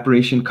is it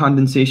evaporation,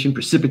 condensation,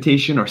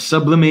 precipitation, or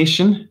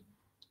sublimation?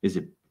 Is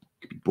it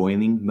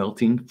boiling,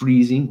 melting,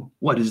 freezing?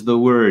 What is the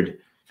word?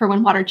 For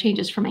when water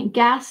changes from a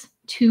gas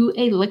to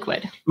a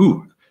liquid.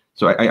 Ooh,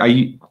 so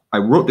I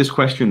wrote this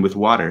question with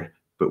water,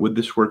 but would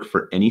this work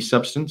for any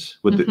substance?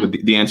 Would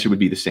the answer would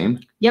be the same?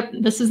 Yep,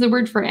 this is the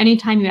word for any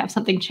time you have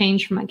something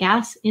change from a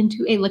gas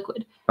into a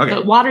liquid. Okay.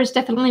 But water is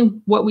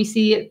definitely what we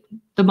see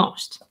the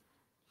most.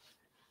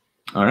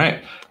 All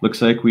right,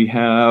 looks like we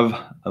have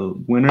a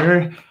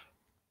winner.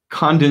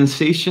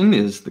 Condensation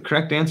is the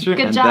correct answer.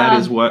 Good job. That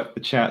is what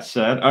the chat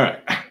said. All right,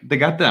 they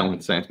got that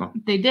one, Science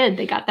Mom. They did.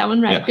 They got that one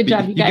right. Yeah. Good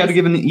job, you guys. You got to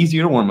give them an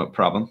easier warm-up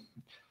problem.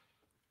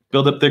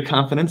 Build up their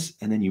confidence,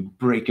 and then you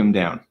break them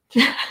down.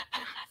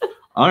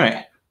 All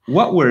right.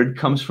 What word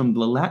comes from the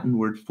Latin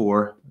word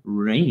for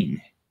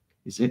rain?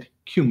 Is it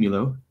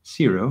cumulo,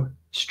 cirro,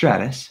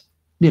 stratus,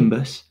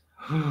 nimbus?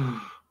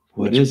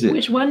 What is it?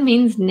 Which one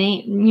means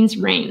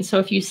rain? So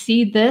if you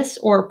see this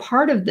or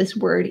part of this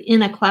word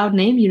in a cloud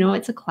name, you know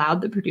it's a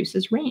cloud that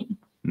produces rain.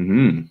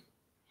 Mm-hmm.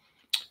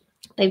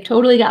 They've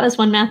totally got this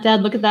one, Math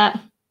Dad. Look at that.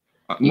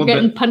 You're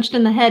getting punched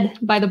in the head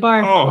by the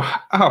bar. Oh,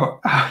 ow.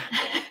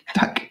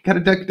 Duck.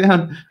 Gotta duck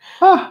down.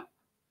 Ah.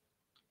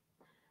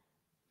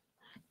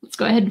 Let's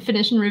go ahead and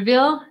finish and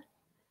reveal.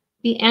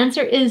 The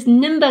answer is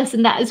nimbus,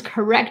 and that is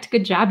correct.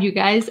 Good job, you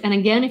guys. And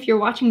again, if you're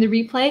watching the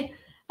replay,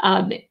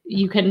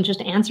 you can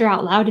just answer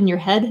out loud in your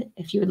head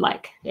if you would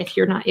like, if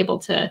you're not able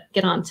to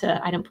get onto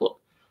Item Pool.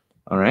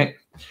 All right.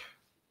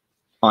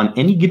 On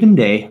any given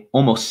day,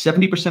 almost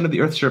 70% of the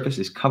Earth's surface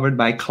is covered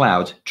by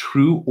clouds.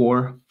 True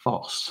or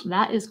false?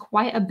 That is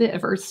quite a bit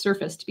of Earth's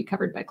surface to be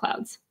covered by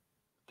clouds.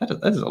 That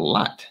is a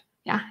lot.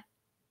 Yeah.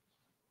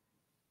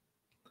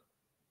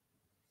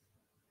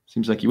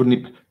 Seems like you wouldn't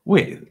even,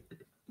 wait.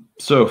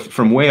 So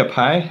from way up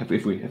high,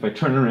 if I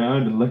turn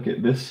around and look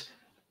at this,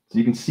 so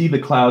you can see the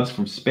clouds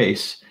from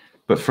space,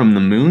 but from the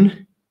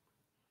moon,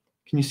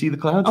 can you see the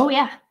clouds? Oh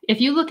yeah.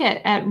 If you look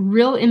at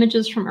real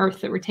images from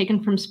Earth that were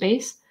taken from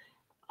space,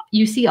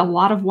 you see a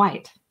lot of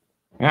white.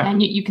 Yeah.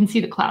 And you can see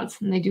the clouds,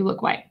 and they do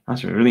look white.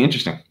 That's really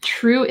interesting.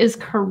 True is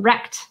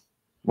correct.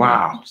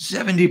 Wow,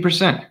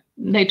 70%.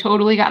 They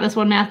totally got this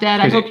one, Math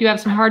Dad. I hope you have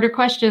some harder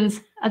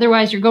questions.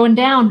 Otherwise, you're going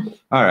down.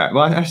 All right.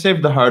 Well, I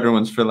saved the harder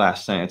ones for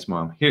last, Science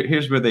Mom.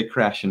 Here's where they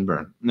crash and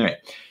burn. All right.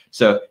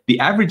 So the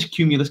average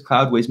cumulus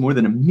cloud weighs more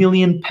than 1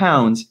 million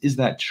pounds. Is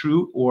that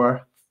true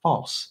or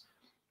false?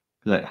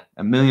 1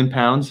 million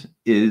pounds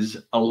is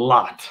a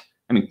lot.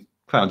 I mean,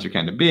 clouds are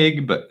kind of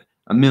big, but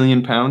 1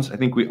 million pounds, I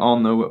think we all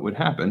know what would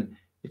happen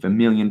if 1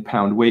 million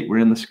pound weight were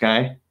in the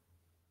sky.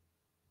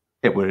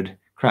 It would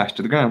crash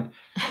to the ground.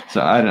 So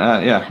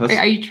yeah.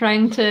 Are you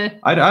trying to?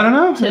 I don't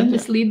know. To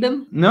mislead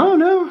them?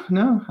 No.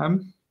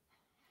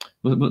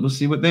 We'll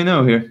see what they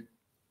know here.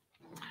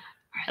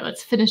 All right,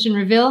 let's finish and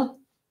reveal.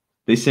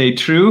 They say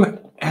true,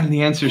 and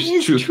the answer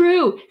is true.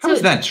 True. How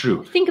is that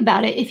true? Think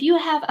about it. If you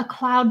have a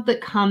cloud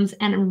that comes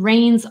and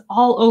rains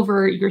all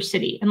over your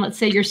city, and let's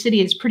say your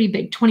city is pretty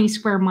big, 20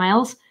 square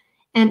miles,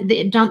 and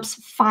it dumps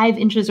 5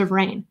 inches of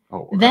rain.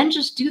 Oh, wow. Then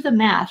just do the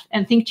math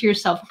and think to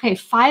yourself, okay,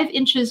 5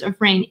 inches of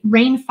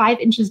rain 5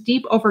 inches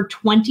deep over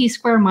 20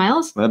 square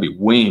miles. Well, that'd be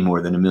way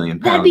more than 1 million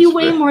pounds. That'd be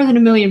way more than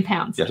 1 million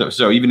pounds. Yeah,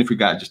 so even if we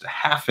got just a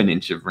half an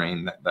inch of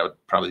rain, that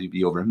would probably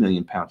be over 1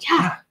 million pounds.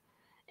 Yeah.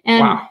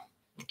 And wow.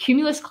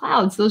 Cumulus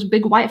clouds, those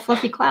big white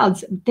fluffy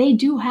clouds, they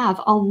do have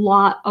a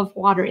lot of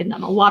water in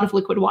them, a lot of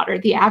liquid water.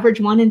 The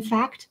average one, in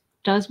fact,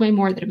 does weigh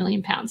more than 1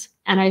 million pounds.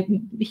 And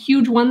a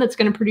huge one that's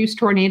going to produce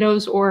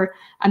tornadoes or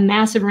a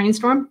massive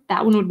rainstorm,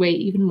 that one would weigh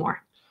even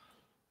more.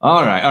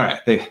 All right.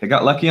 They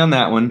got lucky on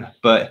that one.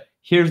 But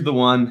here's the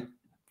one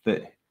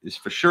that is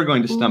for sure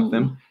going to stump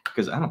them,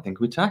 because I don't think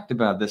we talked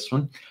about this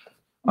one.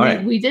 All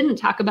right. We didn't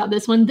talk about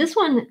this one. This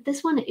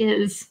one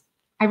is,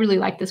 I really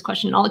like this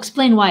question. I'll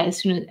explain why as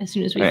soon as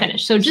we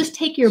finish. So just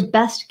take your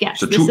best guess.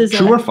 So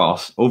true or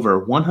false,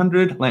 over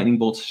 100 lightning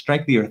bolts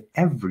strike the Earth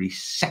every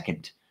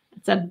second.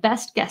 It's a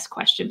best guess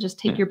question. Just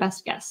take your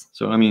best guess.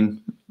 So, I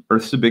mean,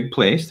 Earth's a big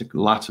place,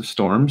 lots of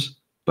storms,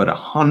 but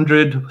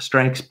 100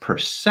 strikes per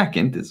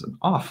second is an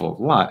awful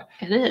lot.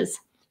 It is.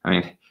 I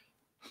mean,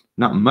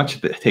 not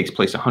much that takes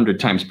place 100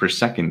 times per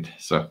second.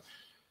 So,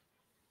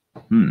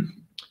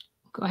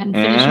 Go ahead and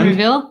finish and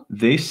reveal.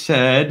 They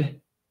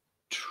said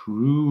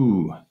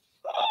true.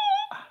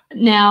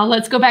 Now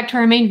let's go back to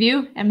our main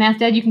view. And Math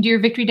Dad, you can do your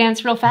victory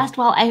dance real fast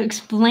while I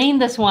explain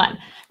this one.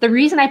 The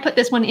reason I put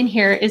this one in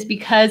here is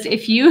because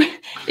if you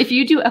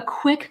do a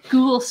quick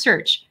Google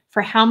search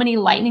for how many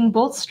lightning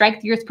bolts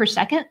strike the Earth per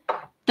second,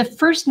 the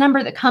first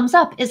number that comes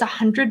up is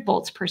 100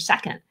 bolts per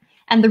second.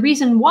 And the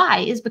reason why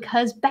is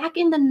because back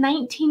in the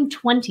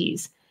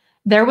 1920s,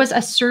 there was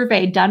a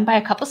survey done by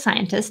a couple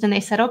scientists, and they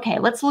said, okay,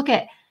 let's look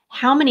at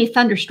how many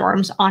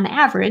thunderstorms on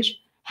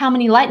average, how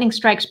many lightning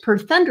strikes per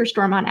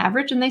thunderstorm on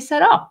average, and they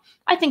said, oh,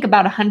 I think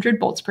about 100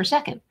 bolts per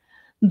second.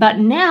 But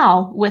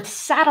now with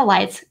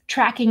satellites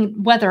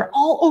tracking weather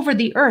all over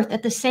the Earth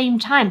at the same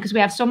time, because we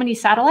have so many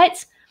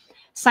satellites,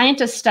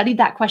 scientists studied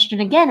that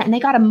question again, and they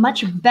got a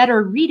much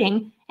better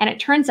reading, and it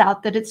turns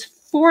out that it's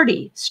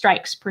 40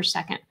 strikes per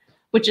second,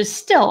 which is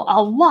still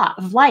a lot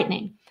of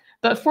lightning.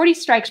 But 40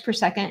 strikes per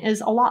second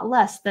is a lot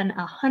less than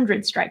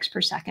 100 strikes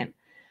per second.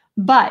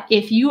 But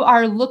if you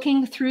are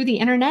looking through the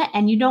internet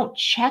and you don't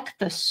check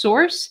the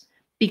source,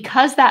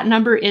 because that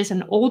number is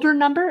an older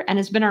number and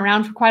has been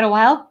around for quite a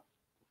while,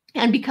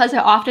 and because it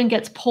often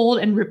gets pulled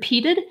and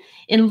repeated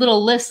in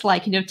little lists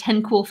like,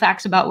 10 cool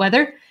facts about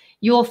weather,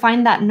 you will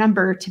find that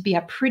number to be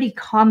a pretty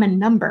common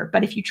number.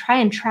 But if you try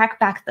and track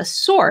back the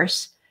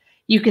source,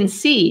 you can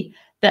see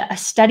that a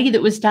study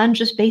that was done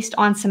just based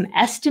on some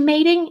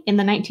estimating in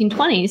the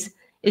 1920s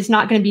is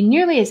not going to be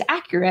nearly as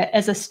accurate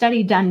as a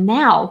study done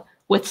now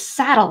with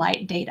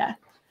satellite data.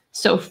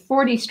 So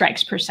 40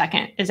 strikes per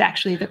second is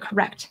actually the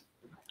correct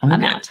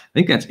amount. I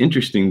think that's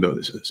interesting, though.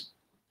 This is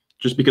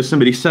just because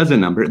somebody says a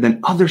number, then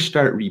others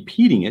start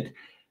repeating it,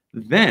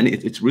 then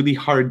it's really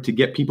hard to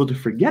get people to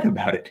forget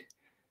about it.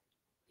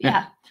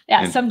 Yeah.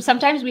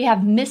 Sometimes we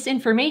have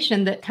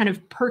misinformation that kind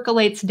of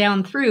percolates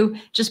down through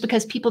just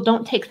because people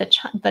don't take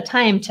the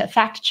time to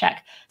fact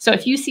check. So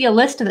if you see a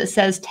list that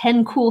says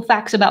 10 cool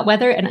facts about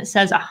weather and it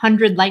says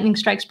 100 lightning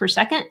strikes per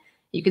second,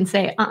 you can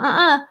say,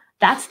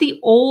 that's the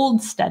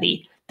old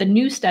study. The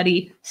new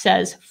study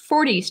says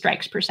 40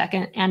 strikes per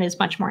second and is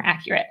much more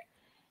accurate.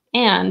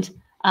 And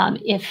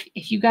if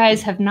you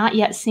guys have not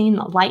yet seen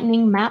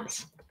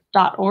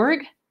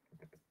lightningmaps.org,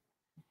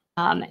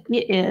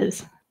 it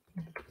is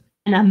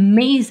an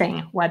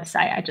amazing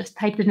website. I just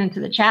typed it into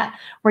the chat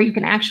where you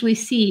can actually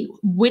see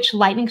which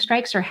lightning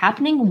strikes are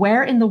happening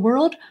where in the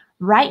world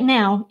right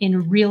now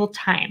in real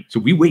time.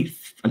 So we wait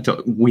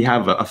until we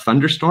have a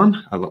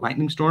thunderstorm, a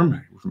lightning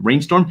storm,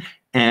 rainstorm,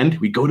 and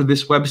we go to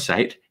this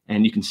website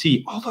and you can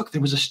see, oh, look, there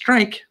was a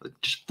strike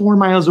just 4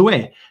 miles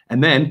away.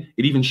 And then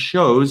it even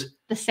shows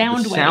the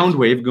sound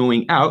wave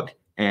going out.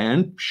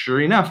 And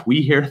sure enough,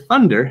 we hear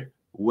thunder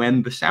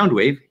when the sound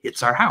wave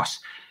hits our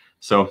house.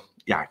 So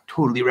yeah, I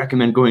totally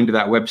recommend going to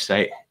that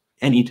website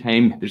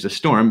anytime there's a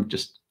storm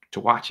just to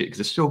watch it, because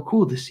it's so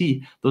cool to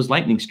see those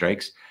lightning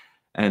strikes.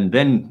 And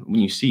then when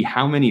you see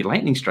how many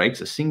lightning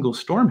strikes a single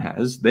storm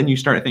has, then you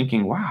start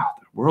thinking, wow,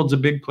 the world's a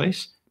big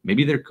place.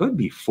 Maybe there could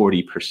be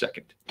 40 per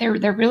second.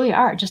 There really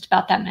are just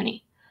about that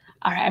many.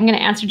 All right, I'm going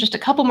to answer just a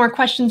couple more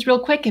questions real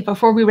quick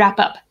before we wrap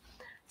up.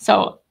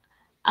 So,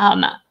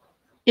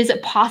 is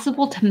it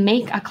possible to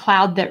make a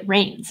cloud that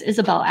rains?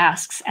 Isabel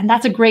asks, and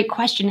that's a great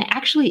question. It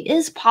actually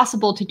is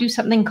possible to do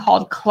something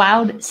called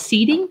cloud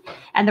seeding.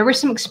 And there were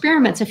some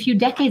experiments a few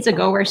decades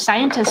ago where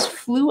scientists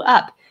flew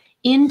up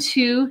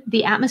into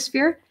the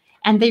atmosphere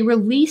and they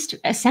released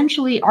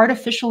essentially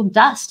artificial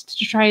dust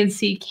to try and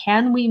see,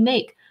 can we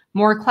make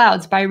more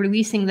clouds by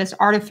releasing this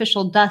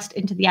artificial dust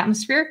into the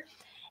atmosphere?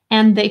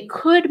 And they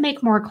could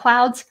make more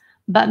clouds,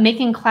 but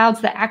making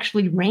clouds that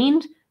actually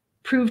rained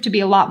proved to be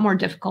a lot more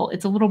difficult.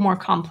 It's a little more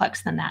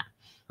complex than that.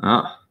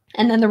 Oh.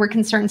 And then there were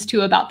concerns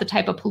too about the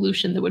type of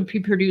pollution that would be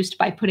produced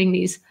by putting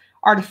these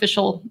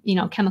artificial,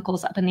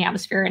 chemicals up in the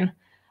atmosphere. And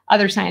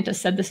other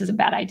scientists said this is a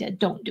bad idea.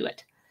 Don't do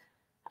it.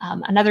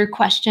 Another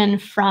question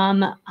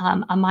from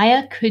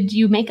Amaya, could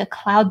you make a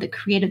cloud that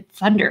created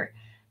thunder?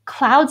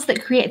 Clouds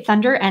that create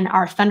thunder and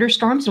are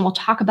thunderstorms, and we'll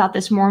talk about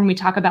this more when we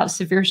talk about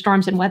severe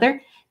storms and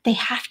weather, they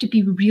have to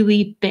be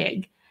really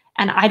big.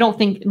 And I don't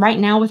think right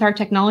now with our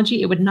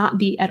technology, it would not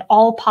be at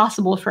all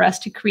possible for us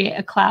to create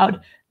a cloud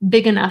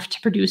big enough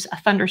to produce a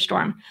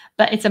thunderstorm.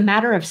 But it's a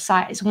matter of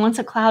size. Once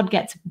a cloud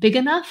gets big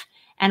enough,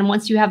 and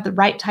once you have the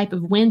right type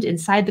of wind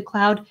inside the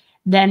cloud,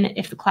 then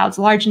if the cloud's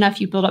large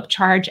enough, you build up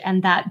charge,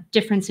 and that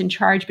difference in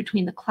charge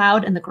between the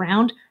cloud and the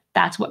ground,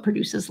 that's what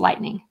produces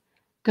lightning.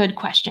 Good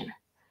question.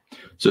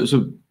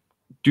 So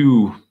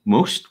do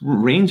most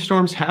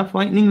rainstorms have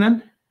lightning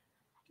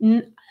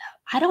then?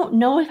 I don't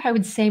know if I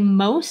would say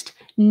most.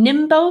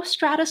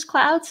 Nimbostratus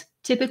clouds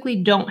typically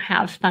don't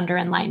have thunder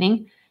and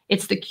lightning.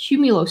 It's the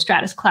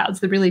cumulostratus clouds,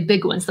 the really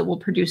big ones, that will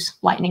produce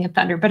lightning and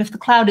thunder. But if the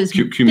cloud is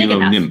big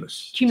enough,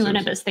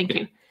 cumulonimbus, thank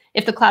you.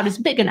 If the cloud is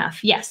big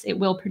enough, yes, it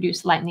will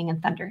produce lightning and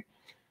thunder.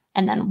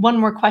 And then one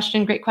more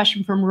question, great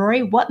question from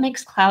Rory. What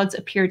makes clouds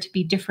appear to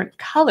be different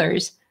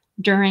colors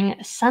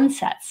during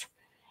sunsets?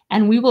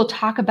 And we will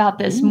talk about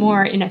this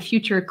more in a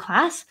future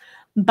class.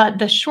 But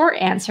the short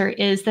answer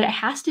is that it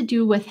has to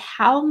do with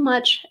how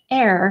much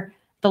air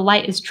the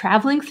light is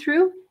traveling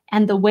through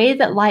and the way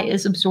that light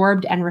is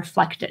absorbed and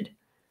reflected.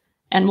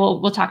 And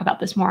we'll talk about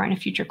this more in a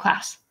future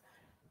class.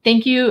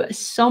 Thank you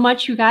so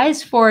much, you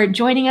guys, for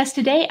joining us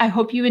today. I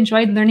hope you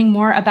enjoyed learning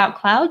more about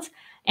clouds.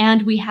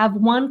 And we have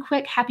one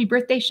quick happy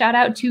birthday shout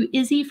out to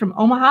Izzy from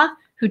Omaha,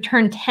 who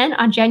turned 10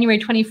 on January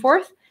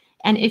 24th.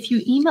 And if you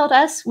emailed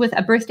us with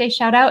a birthday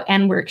shout out,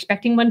 and we're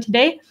expecting one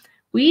today,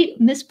 we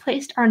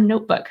misplaced our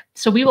notebook.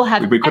 So we will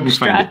have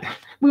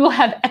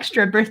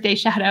extra birthday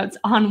shout outs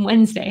on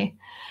Wednesday.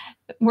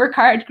 Work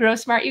hard, grow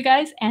smart, you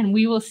guys, and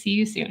we will see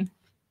you soon.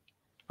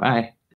 Bye.